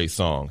Wait from Trey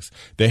Songz.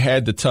 They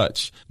had the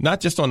touch,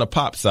 not just on the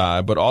pop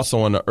side, but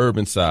also on the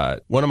urban side.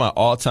 One of my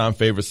all-time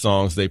favorite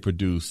songs they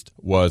produced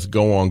was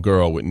Go On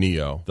Girl with Neo.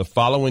 The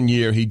following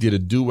year, he did a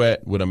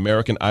duet with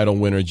American Idol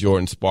winner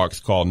Jordan Sparks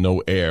called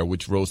No Air,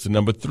 which rose to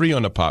 #3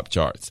 on the pop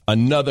charts.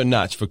 Another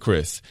notch for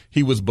Chris.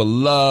 He was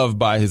beloved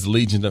by his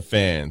legion of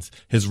fans.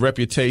 His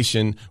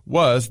reputation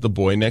was the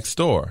boy next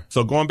door.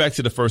 So going back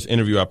to the first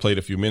interview I played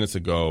a few minutes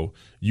ago,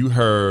 you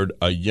heard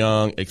a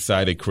young,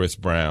 excited Chris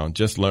Brown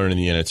just learning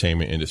the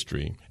entertainment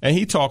industry. And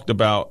he talked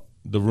about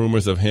the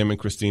rumors of him and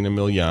Christina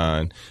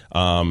Milian,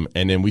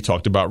 and then we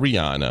talked about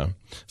Rihanna.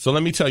 So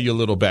let me tell you a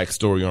little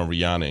backstory on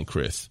Rihanna and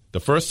Chris.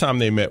 The first time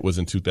they met was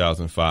in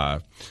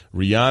 2005.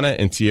 Rihanna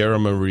and Tierra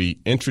Marie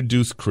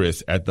introduced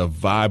Chris at the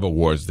Vibe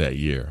Awards that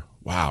year.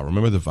 Wow,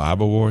 remember the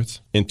Vibe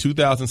Awards? In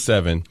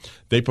 2007,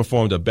 they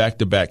performed a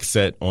back-to-back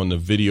set on the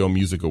Video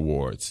Music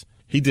Awards.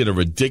 He did a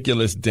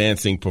ridiculous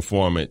dancing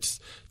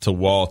performance to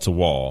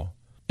Wall.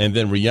 And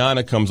then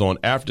Rihanna comes on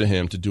after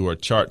him to do her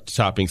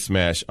chart-topping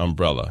smash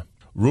Umbrella.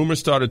 Rumors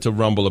started to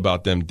rumble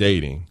about them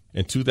dating.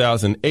 In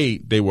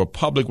 2008, they were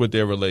public with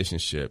their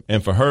relationship.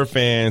 And for her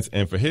fans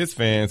and for his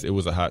fans, it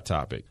was a hot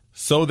topic.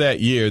 So that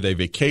year, they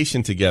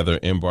vacationed together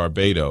in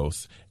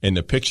Barbados, and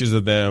the pictures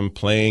of them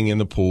playing in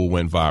the pool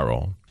went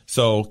viral.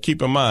 So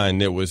keep in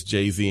mind, there was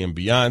Jay-Z and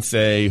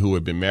Beyonce, who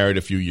had been married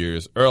a few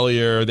years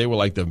earlier. They were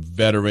like the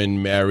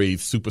veteran married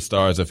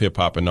superstars of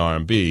hip-hop and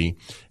R&B.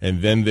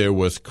 And then there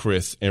was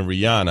Chris and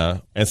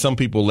Rihanna, and some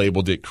people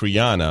labeled it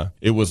Kriana.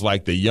 It was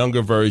like the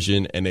younger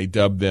version, and they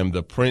dubbed them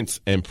the Prince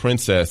and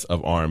Princess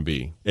of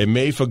R&B. It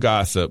made for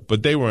gossip,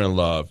 but they were in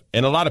love,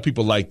 and a lot of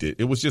people liked it.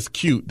 It was just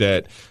cute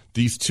that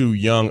these two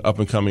young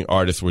up-and-coming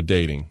artists were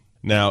dating.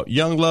 Now,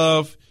 young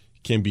love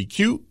can be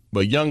cute,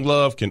 but young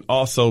love can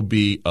also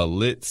be a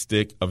lit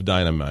stick of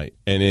dynamite.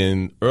 And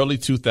in early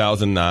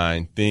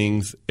 2009,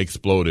 things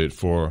exploded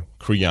for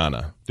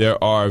Kriana.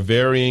 There are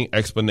varying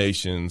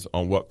explanations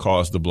on what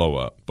caused the blow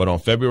up. But on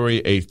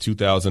February 8th,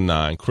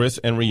 2009, Chris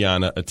and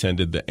Rihanna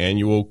attended the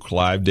annual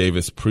Clive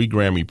Davis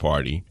pre-Grammy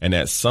party. And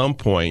at some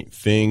point,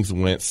 things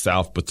went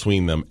south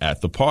between them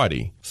at the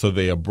party. So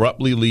they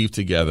abruptly leave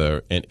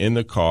together and in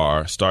the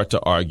car start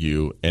to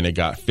argue, and it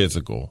got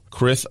physical.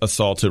 Chris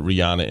assaulted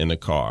Rihanna in the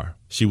car.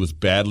 She was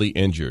badly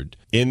injured.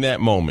 In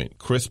that moment,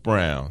 Chris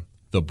Brown,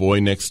 the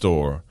boy next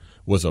door,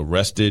 was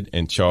arrested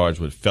and charged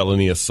with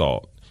felony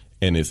assault,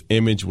 and his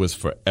image was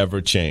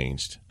forever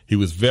changed. He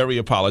was very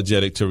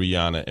apologetic to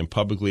Rihanna and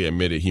publicly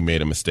admitted he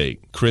made a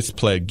mistake. Chris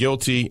pled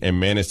guilty and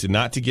managed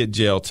not to get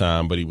jail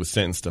time, but he was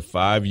sentenced to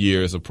 5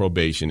 years of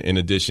probation in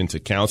addition to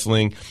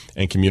counseling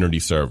and community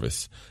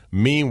service.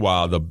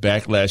 Meanwhile, the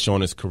backlash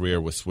on his career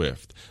was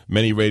swift.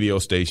 Many radio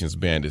stations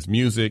banned his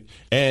music,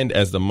 and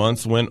as the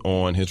months went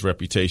on, his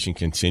reputation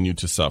continued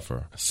to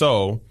suffer.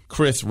 So,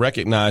 Chris,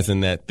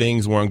 recognizing that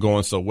things weren't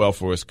going so well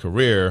for his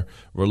career,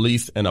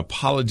 released an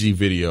apology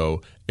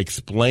video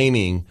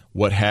explaining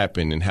what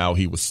happened and how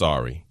he was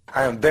sorry.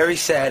 I am very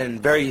sad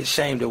and very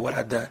ashamed of what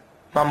I've done.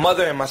 My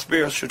mother and my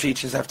spiritual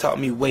teachers have taught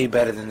me way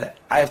better than that.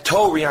 I have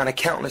told Rihanna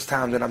countless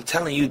times, and I'm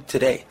telling you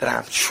today, that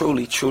I'm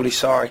truly, truly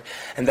sorry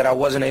and that I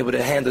wasn't able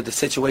to handle the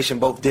situation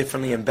both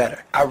differently and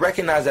better. I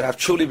recognize that I've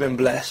truly been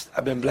blessed.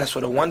 I've been blessed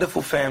with a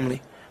wonderful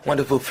family,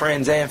 wonderful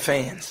friends and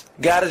fans.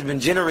 God has been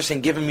generous in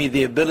giving me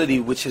the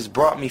ability which has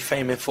brought me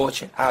fame and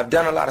fortune. I've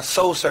done a lot of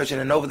soul searching,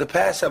 and over the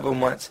past several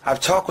months, I've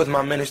talked with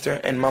my minister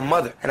and my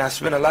mother, and I've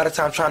spent a lot of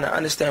time trying to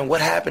understand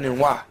what happened and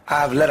why.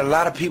 I've let a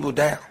lot of people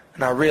down,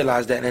 and I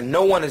realized that, and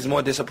no one is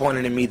more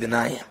disappointed in me than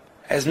I am.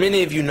 As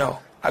many of you know,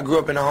 I grew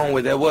up in a home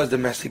where there was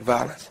domestic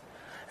violence.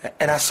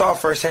 And I saw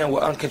firsthand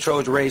what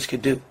uncontrolled rage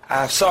could do.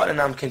 I have sought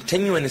and I'm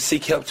continuing to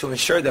seek help to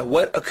ensure that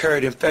what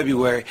occurred in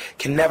February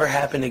can never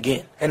happen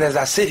again. And as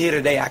I sit here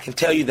today, I can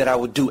tell you that I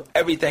will do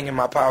everything in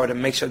my power to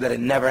make sure that it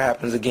never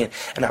happens again.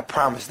 And I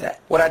promise that.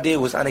 What I did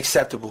was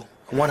unacceptable.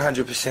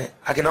 100%.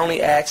 I can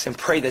only ask and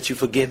pray that you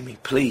forgive me,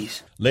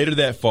 please. Later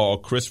that fall,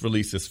 Chris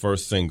released his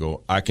first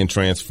single, I Can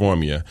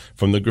Transform Ya,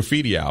 from the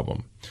Graffiti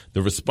album.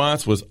 The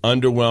response was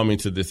underwhelming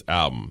to this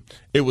album.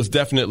 It was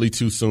definitely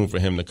too soon for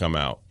him to come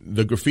out.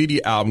 The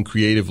Graffiti album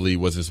creatively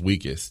was his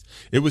weakest.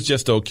 It was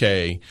just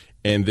okay,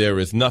 and there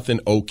is nothing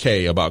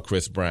okay about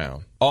Chris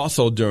Brown.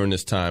 Also during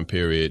this time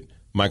period,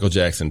 Michael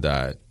Jackson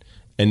died,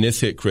 and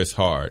this hit Chris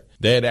hard.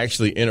 They had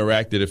actually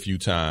interacted a few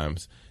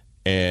times,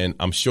 and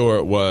I'm sure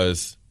it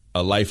was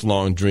a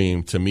lifelong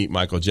dream to meet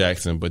Michael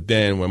Jackson. But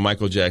then when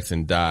Michael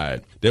Jackson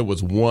died, there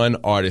was one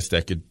artist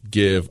that could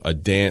give a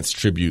dance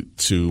tribute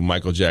to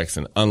Michael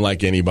Jackson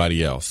unlike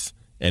anybody else,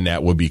 and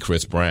that would be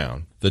Chris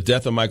Brown. The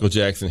death of Michael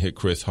Jackson hit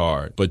Chris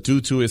hard, but due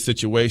to his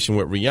situation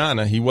with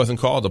Rihanna, he wasn't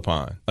called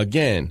upon.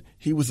 Again,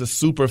 he was a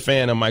super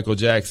fan of Michael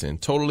Jackson,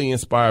 totally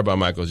inspired by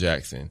Michael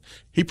Jackson.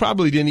 He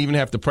probably didn't even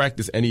have to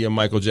practice any of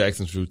Michael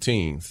Jackson's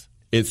routines.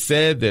 It's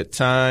said that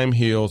time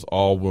heals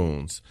all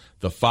wounds.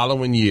 The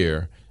following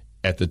year,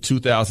 at the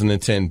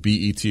 2010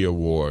 BET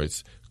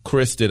Awards,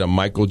 Chris did a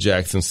Michael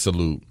Jackson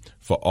salute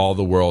for all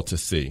the world to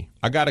see.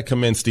 I got to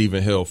commend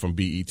Stephen Hill from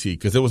BET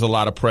because there was a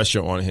lot of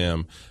pressure on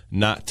him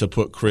not to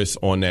put Chris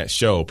on that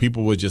show.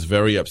 People were just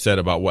very upset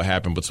about what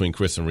happened between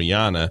Chris and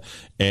Rihanna,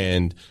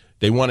 and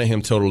they wanted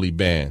him totally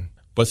banned.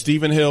 But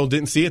Stephen Hill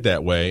didn't see it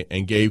that way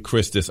and gave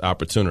Chris this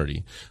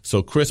opportunity.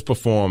 So Chris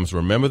performs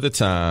Remember the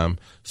Time,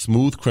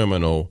 Smooth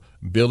Criminal,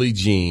 Billie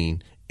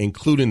Jean,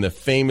 including the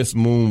famous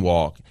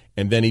moonwalk,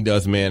 and then he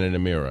does Man in the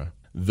Mirror.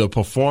 The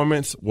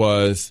performance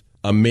was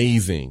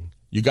amazing.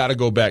 You got to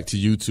go back to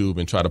YouTube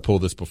and try to pull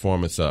this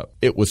performance up.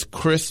 It was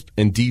crisp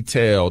and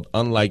detailed,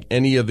 unlike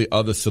any of the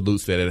other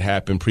salutes that had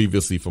happened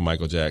previously for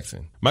Michael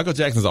Jackson. Michael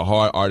Jackson's a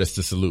hard artist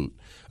to salute,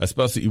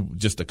 especially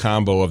just the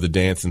combo of the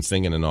dance and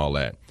singing and all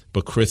that.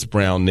 But Chris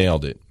Brown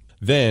nailed it.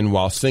 Then,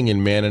 while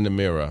singing Man in the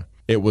Mirror,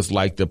 it was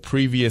like the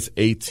previous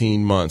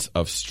 18 months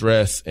of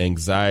stress,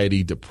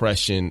 anxiety,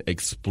 depression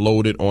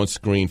exploded on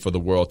screen for the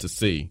world to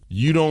see.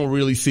 You don't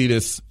really see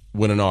this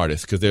with an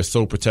artist because they're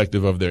so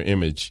protective of their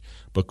image.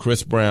 But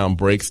Chris Brown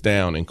breaks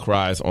down and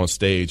cries on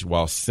stage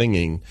while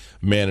singing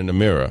Man in the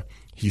Mirror.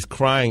 He's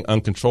crying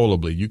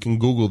uncontrollably. You can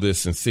Google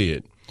this and see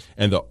it.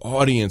 And the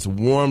audience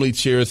warmly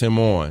cheers him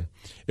on.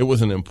 It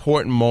was an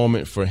important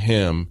moment for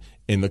him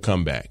in the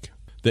comeback.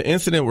 The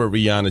incident with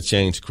Rihanna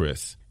changed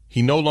Chris.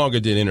 He no longer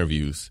did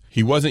interviews.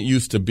 He wasn't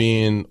used to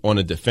being on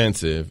the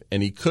defensive,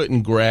 and he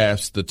couldn't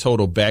grasp the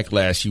total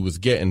backlash he was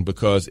getting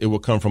because it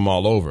would come from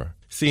all over.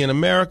 See, in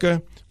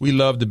America, we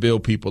love to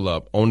build people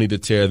up, only to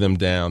tear them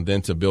down,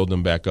 then to build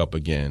them back up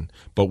again.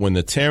 But when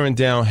the tearing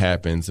down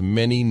happens,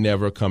 many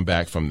never come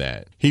back from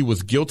that. He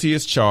was guilty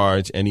as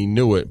charged, and he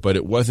knew it, but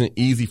it wasn't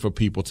easy for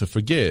people to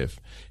forgive.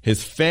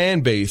 His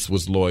fan base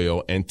was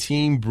loyal, and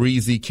Team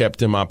Breezy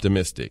kept him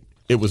optimistic.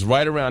 It was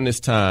right around this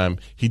time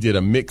he did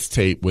a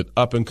mixtape with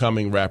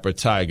up-and-coming rapper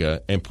Tyga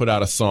and put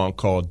out a song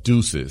called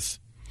Deuces.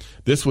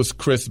 This was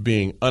Chris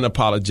being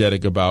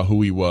unapologetic about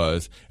who he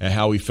was and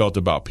how he felt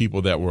about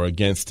people that were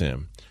against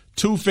him.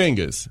 2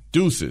 fingers,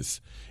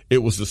 Deuces. It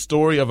was the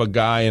story of a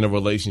guy in a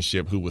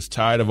relationship who was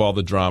tired of all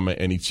the drama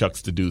and he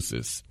chucks the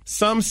deuces.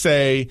 Some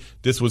say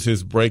this was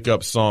his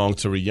breakup song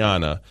to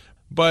Rihanna,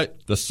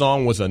 but the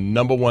song was a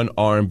 #1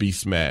 R&B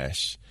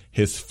smash,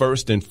 his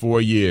first in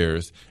 4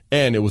 years,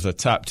 and it was a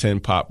top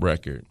 10 pop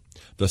record.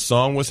 The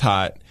song was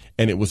hot,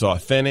 and it was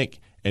authentic,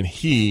 and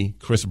he,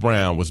 Chris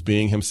Brown, was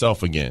being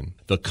himself again.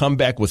 The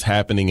comeback was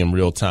happening in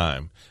real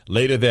time.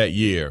 Later that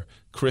year,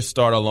 Chris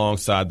starred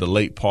alongside the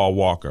late Paul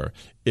Walker,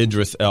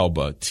 Idris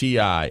Elba,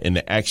 T.I., and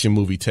the action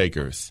movie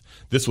Takers.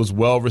 This was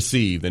well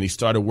received, and he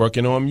started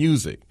working on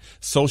music.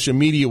 Social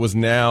media was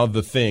now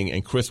the thing,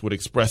 and Chris would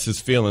express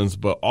his feelings,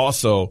 but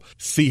also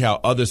see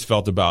how others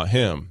felt about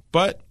him.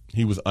 But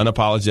he was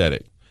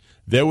unapologetic.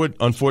 There would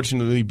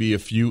unfortunately be a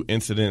few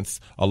incidents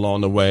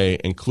along the way,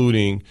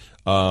 including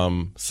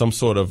some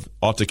sort of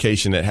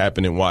altercation that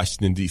happened in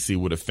Washington, D.C.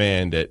 with a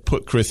fan that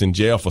put Chris in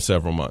jail for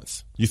several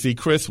months. You see,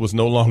 Chris was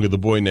no longer the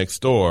boy next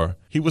door.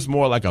 He was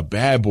more like a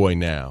bad boy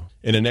now.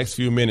 In the next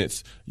few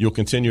minutes, you'll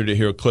continue to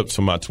hear clips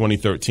from my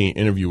 2013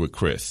 interview with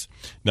Chris.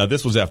 Now,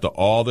 this was after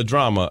all the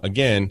drama.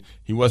 Again,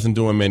 he wasn't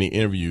doing many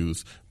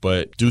interviews,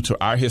 but due to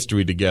our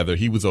history together,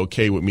 he was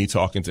okay with me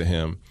talking to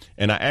him.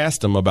 And I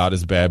asked him about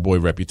his bad boy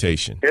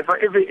reputation. If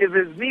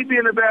it's me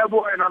being a bad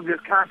boy and I'm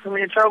just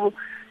constantly in trouble,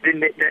 then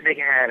they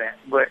can have that.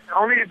 But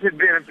only if it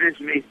benefits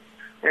me.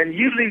 And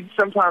usually,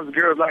 sometimes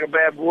girls like a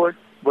bad boy.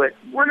 But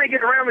when they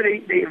get around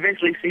me, they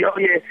eventually see, oh,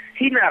 yeah,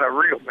 he's not a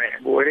real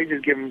bad boy. They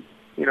just give him,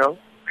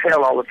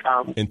 hell all the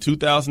time. In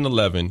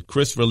 2011,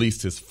 Chris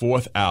released his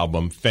fourth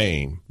album,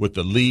 Fame, with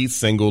the lead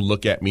single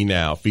Look at Me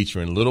Now,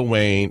 featuring Lil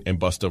Wayne and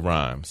Busta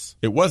Rhymes.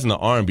 It wasn't an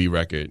R&B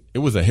record. It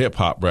was a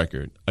hip-hop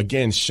record,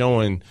 again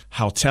showing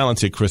how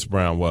talented Chris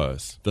Brown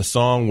was. The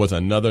song was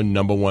another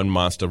 #1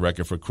 monster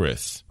record for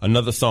Chris.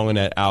 Another song on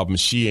that album,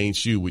 She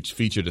Ain't You, which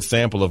featured a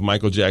sample of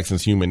Michael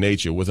Jackson's Human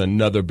Nature, was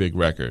another big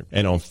record.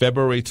 And on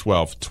February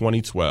 12,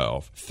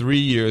 2012, 3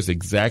 years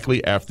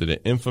exactly after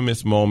the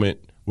infamous moment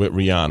with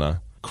Rihanna,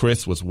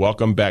 Chris was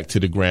welcomed back to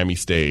the Grammy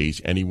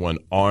stage, and he won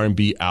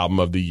R&B Album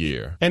of the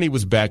Year. And he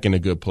was back in a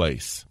good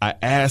place. I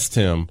asked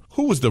him,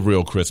 who was the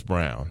real Chris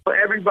Brown? For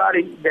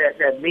everybody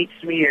that meets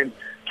me and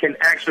can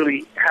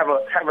actually have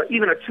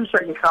even a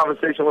 2-second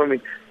conversation with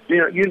me,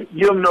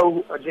 you'll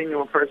know a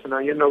genuine person,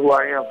 or you'll know who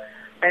I am.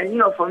 And,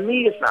 for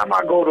me, it's not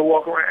my goal to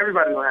walk around.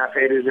 Everybody's going to have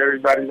haters.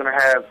 Everybody's going to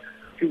have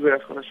people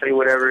that's going to say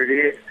whatever it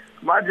is.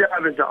 My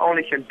job is to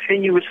only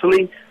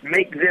continuously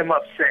make them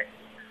upset.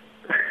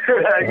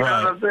 You know what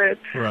I'm saying?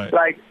 Right.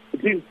 Like,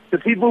 the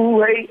people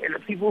who hate and the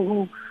people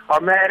who are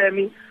mad at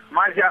me,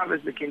 my job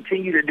is to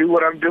continue to do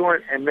what I'm doing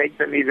and make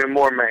them even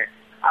more mad.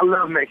 I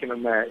love making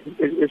them mad.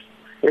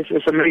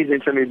 It's amazing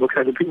to me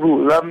because the people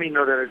who love me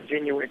know that it's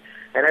genuine,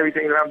 and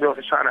everything that I'm doing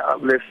is trying to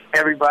uplift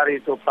everybody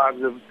into a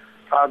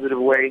positive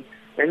way.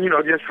 And,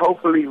 just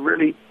hopefully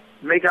really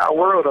make our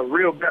world a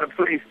real better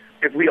place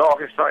if we all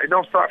can start. It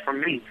don't start from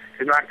me.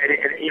 It's not,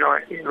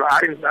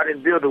 I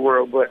didn't build the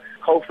world, but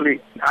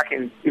hopefully I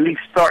can at least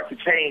start to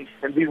change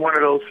and be one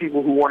of those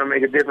people who want to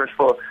make a difference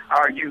for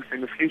our youth in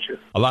the future.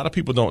 A lot of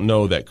people don't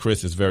know that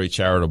Chris is very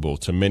charitable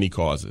to many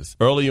causes.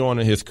 Early on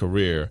in his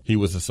career, he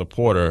was a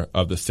supporter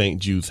of the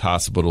St. Jude's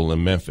Hospital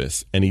in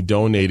Memphis, and he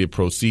donated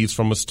proceeds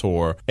from his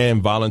tour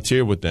and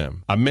volunteered with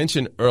them. I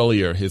mentioned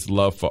earlier his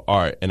love for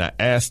art, and I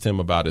asked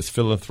him about his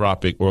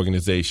philanthropic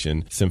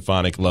organization,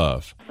 Symphonic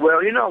Love.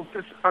 Well,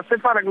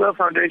 Symphonic Love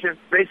Foundation,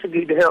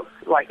 basically to help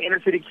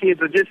inner city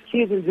kids or just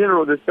kids in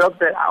general, the stuff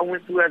that I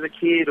went through as a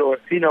kid, or,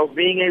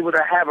 being able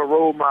to have a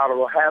role model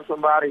or have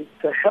somebody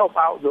to help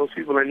out those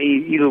people in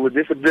need, either with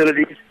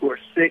disabilities or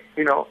sick,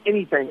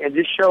 anything, and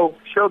just show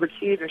the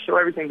kids and show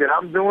everything that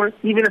I'm doing.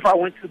 Even if I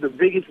went through the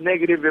biggest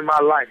negative in my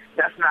life,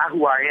 that's not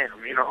who I am,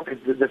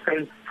 It's the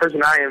same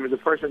person I am is a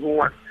person who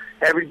wants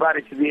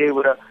everybody to be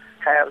able to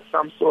have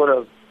some sort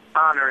of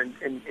honor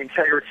and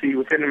integrity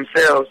within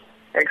themselves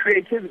and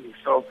creativity.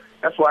 So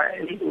that's why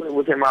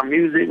within my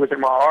music, within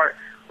my art,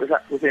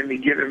 within me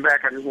giving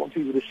back, I just want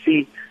people to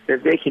see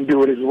that they can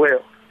do it as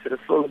well to the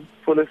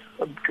fullest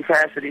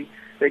capacity.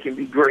 They can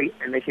be great,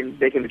 and they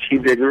can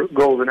achieve their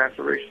goals and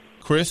aspirations.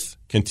 Chris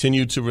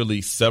continued to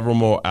release several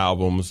more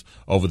albums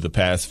over the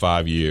past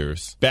 5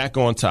 years. Back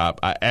on top,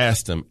 I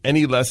asked him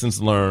any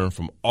lessons learned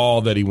from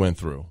all that he went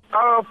through.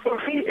 For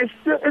me, it's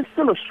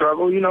still a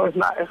struggle. It's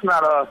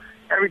not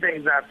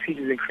everything's not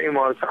peaches and cream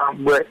all the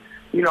time, but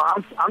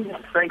I'm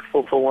just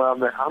thankful for where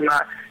I'm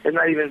at. It's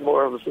not even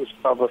more of a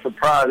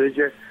surprise. It's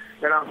just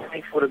that I'm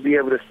thankful to be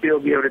able to still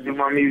be able to do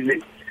my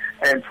music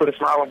and put a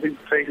smile on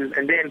people's faces,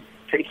 and then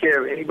take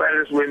care of anybody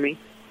that's with me,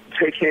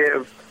 take care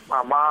of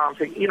my mom,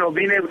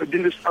 being able to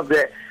do the stuff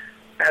that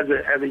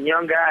as a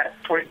young guy,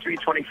 23,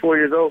 24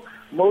 years old,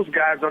 most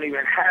guys don't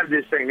even have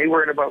this thing. They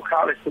worrying about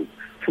college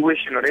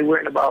tuition, or they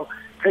worrying about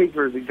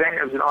papers,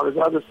 exams, and all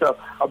this other stuff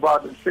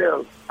about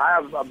themselves. I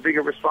have a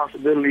bigger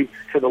responsibility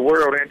to the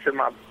world and to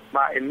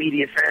my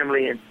immediate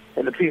family and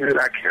the people that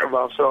I care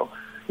about. So,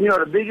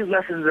 the biggest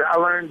lessons that I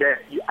learned that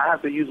I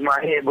have to use my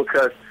head,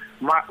 because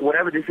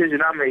whatever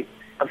decision I make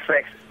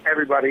affects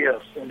everybody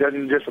else. It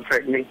doesn't just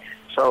affect me.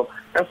 So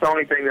that's the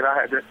only thing that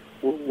I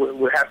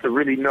would have to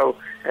really know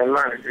and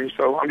learn. And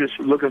so I'm just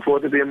looking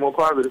forward to being more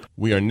positive.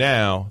 We are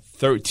now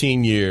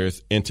 13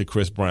 years into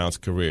Chris Brown's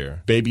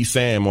career. Baby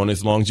Sam on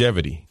his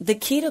longevity. The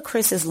key to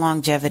Chris's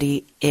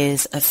longevity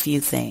is a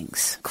few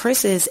things.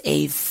 Chris is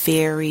a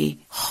very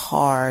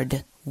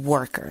hard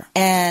worker.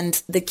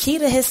 And the key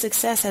to his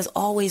success has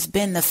always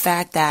been the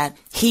fact that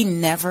he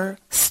never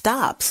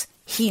stops.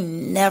 He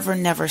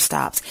never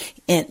stops.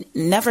 And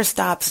never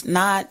stops,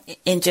 not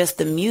in just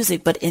the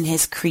music, but in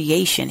his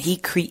creation. He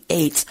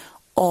creates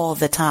all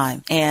the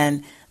time.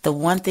 And the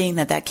one thing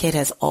that kid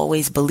has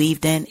always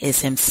believed in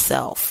is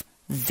himself.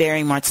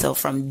 Very much so.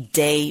 From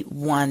day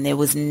one, there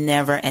was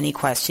never any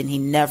question. He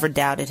never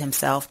doubted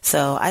himself.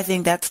 So I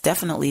think that's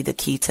definitely the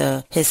key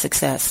to his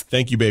success.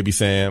 Thank you, Baby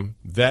Sam.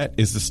 That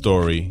is the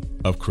story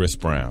of Chris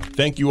Brown.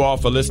 Thank you all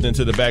for listening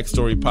to the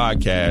Backstory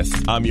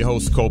Podcast. I'm your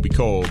host, Kobe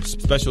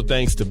Colbs. Special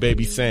thanks to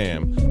Baby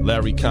Sam,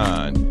 Larry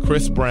Kahn,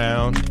 Chris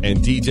Brown, and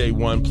DJ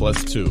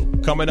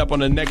 1+2. Coming up on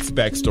the next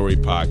Backstory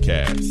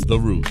Podcast, The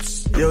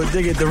Roots. Yo,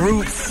 dig it, The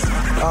Roots.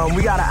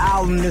 We got an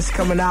album that's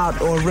coming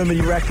out on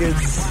Remedy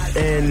Records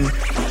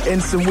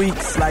in some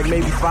weeks, like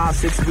maybe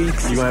 5-6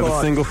 weeks. You gonna have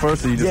a single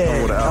first, or you just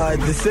come with an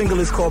album? The single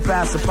is called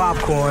Pass the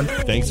Popcorn.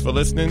 Thanks for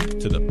listening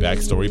to the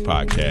Backstory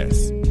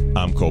Podcast.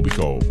 I'm Kobe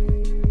Cole.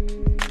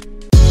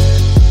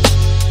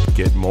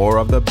 Get more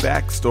of the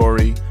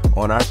Backstory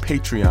on our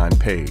Patreon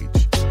page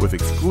with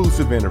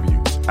exclusive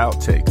interviews,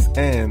 outtakes,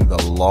 and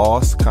the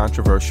Lost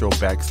Controversial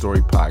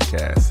Backstory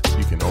Podcast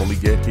you can only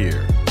get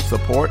here.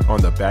 Support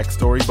on the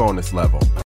Backstory bonus level.